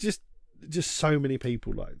 and just so many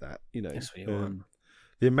people like that. That's what you want.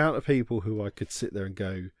 The amount of people who I could sit there and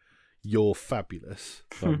go, you're fabulous.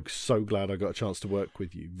 I'm so glad I got a chance to work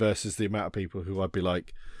with you, versus the amount of people who I'd be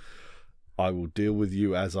like, I will deal with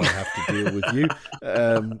you as I have to deal with you.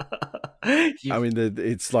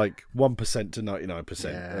 It's like 1% to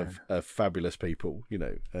 99% of fabulous people,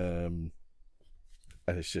 And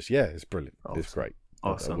And it's just, it's brilliant. Awesome. It's great.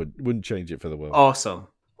 Awesome. I wouldn't change it for the world.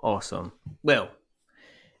 Awesome. Well,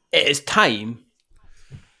 it is time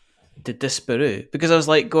to disparoo, because I was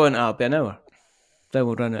like going, it'll be an hour. Then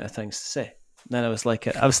we'll run out of things to say. Then I was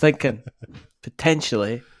thinking,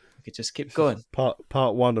 potentially, we could just keep going. Part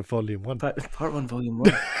 1 of Volume 1. Part 1, Volume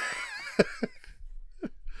 1.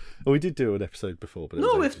 Well, we did do an episode before, but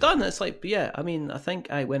we've done. It's like, I mean, I think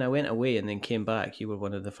when I went away and then came back, you were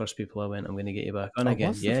one of the first people I went, I'm going to get you back on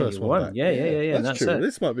again. Yeah, the first you won. Yeah. That's true. It.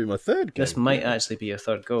 This might be my third game. This might actually be your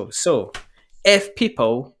third go. So, if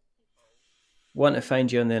people want to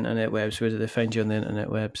find you on the internet webs, where do they find you on the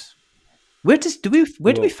internet webs? Where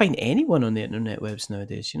do we find anyone on the internet webs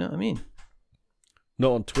nowadays? You know what I mean?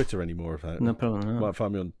 Not on Twitter anymore. No problem. You might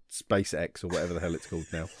find me on SpaceX or whatever the hell it's called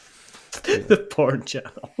now. The porn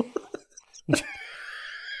channel.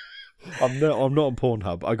 I'm not on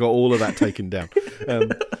Pornhub. I got all of that taken down.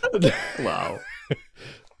 Wow.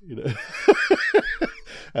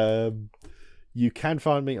 You can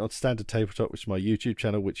find me on Standard Tabletop, which is my YouTube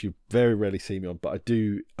channel, which you very rarely see me on, but I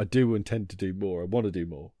do intend to do more. I want to do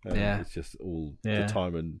more. It's just all the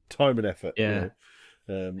time and effort. Yeah.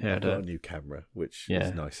 I've got a new camera, which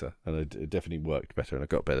is nicer, and it definitely worked better, and I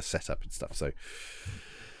got a better setup and stuff. So,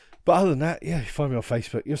 but other than that, you find me on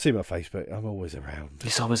Facebook. You'll see me on Facebook. I'm always around.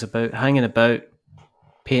 He's always hanging about,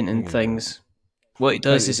 painting things. What he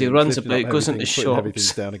does is he runs about, goes into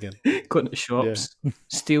shops, down again. Go into shops,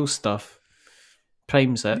 steals stuff,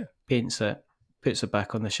 primes it, paints it, puts it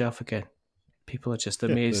back on the shelf again. People are just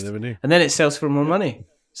amazed. They never knew. And then it sells for more money.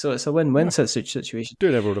 So it's a win-win situation.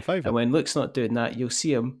 Doing everyone a favour. And when Luke's not doing that, you'll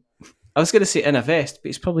see him. I was going to say in a vest, but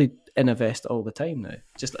he's probably in a vest all the time now.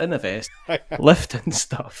 Just in a vest, lifting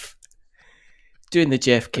stuff, doing the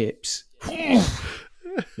Jeff capes,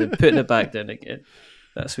 then putting it back down again.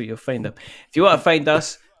 That's where you'll find him. If you want to find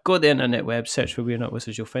us, go to the internet web, search for We're Not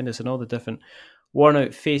Wizards. You'll find us in all the different worn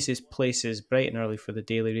out faces, places, bright and early for the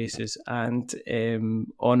daily races, and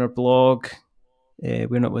on our blog,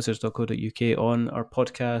 we're not wizards.co.uk, on our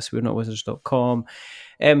podcast, we're not wizards.com.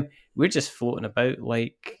 We're just floating about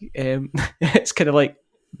like it's kind of like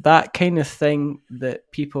that kind of thing that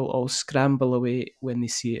people all scramble away when they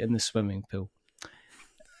see it in the swimming pool.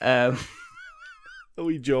 A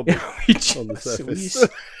wee job on the surface.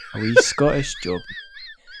 A wee Scottish job.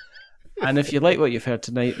 And if you like what you've heard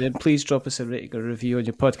tonight, then please drop us a rating or review on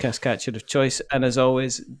your podcast catcher of choice. And as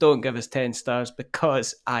always, don't give us 10 stars,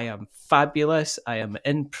 because I am fabulous. I am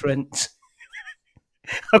in print.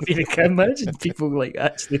 I mean, I can imagine people like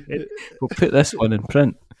actually, we'll put this one in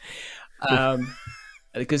print.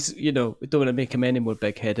 Because, we don't want to make him any more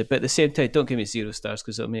big-headed. But at the same time, don't give me 0 stars,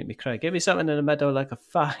 because it'll make me cry. Give me something in the middle, like a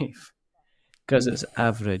 5, because it's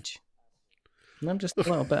average. And I'm just a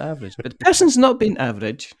little bit average. But the person's not been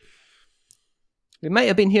average. We might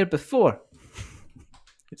have been here before.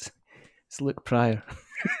 It's Luke Pryor.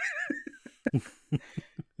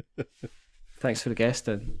 Thanks for the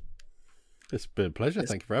guesting. It's been a pleasure.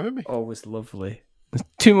 Thank you for having me. Always lovely. There's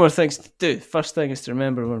 2 more things to do. First thing is to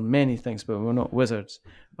remember we're many things, but we're not wizards.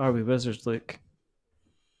 Are we wizards, Luke?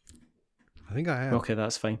 I think I am. Okay,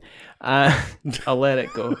 that's fine. I'll let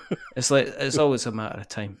it go. It's always a matter of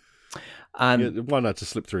time. And why not to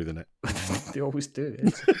slip through the net? They always do.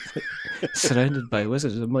 Surrounded by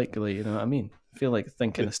wizards. I'm like, you know what I mean? I feel like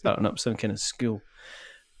thinking of starting up some kind of school.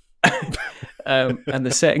 And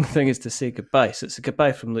the second thing is to say goodbye. So it's a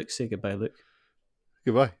goodbye from Luke. Say goodbye, Luke.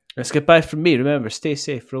 Goodbye. It's goodbye from me. Remember, stay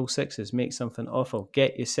safe, roll 6s, make something awful,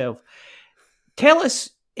 get yourself. Tell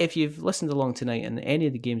us if you've listened along tonight and any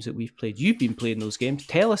of the games that we've played, you've been playing those games.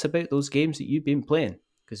 Tell us about those games that you've been playing,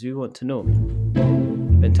 because we want to know.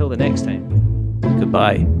 Until the next time,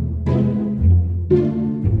 goodbye.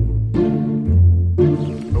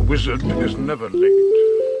 A wizard is never late.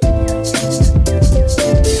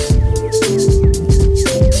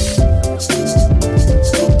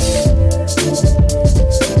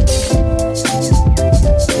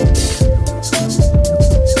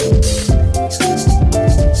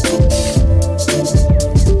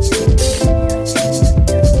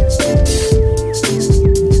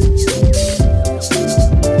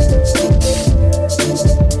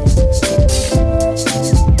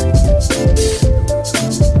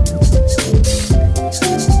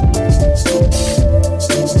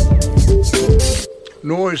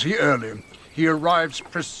 Nor is he early. He arrives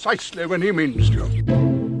precisely when he means to.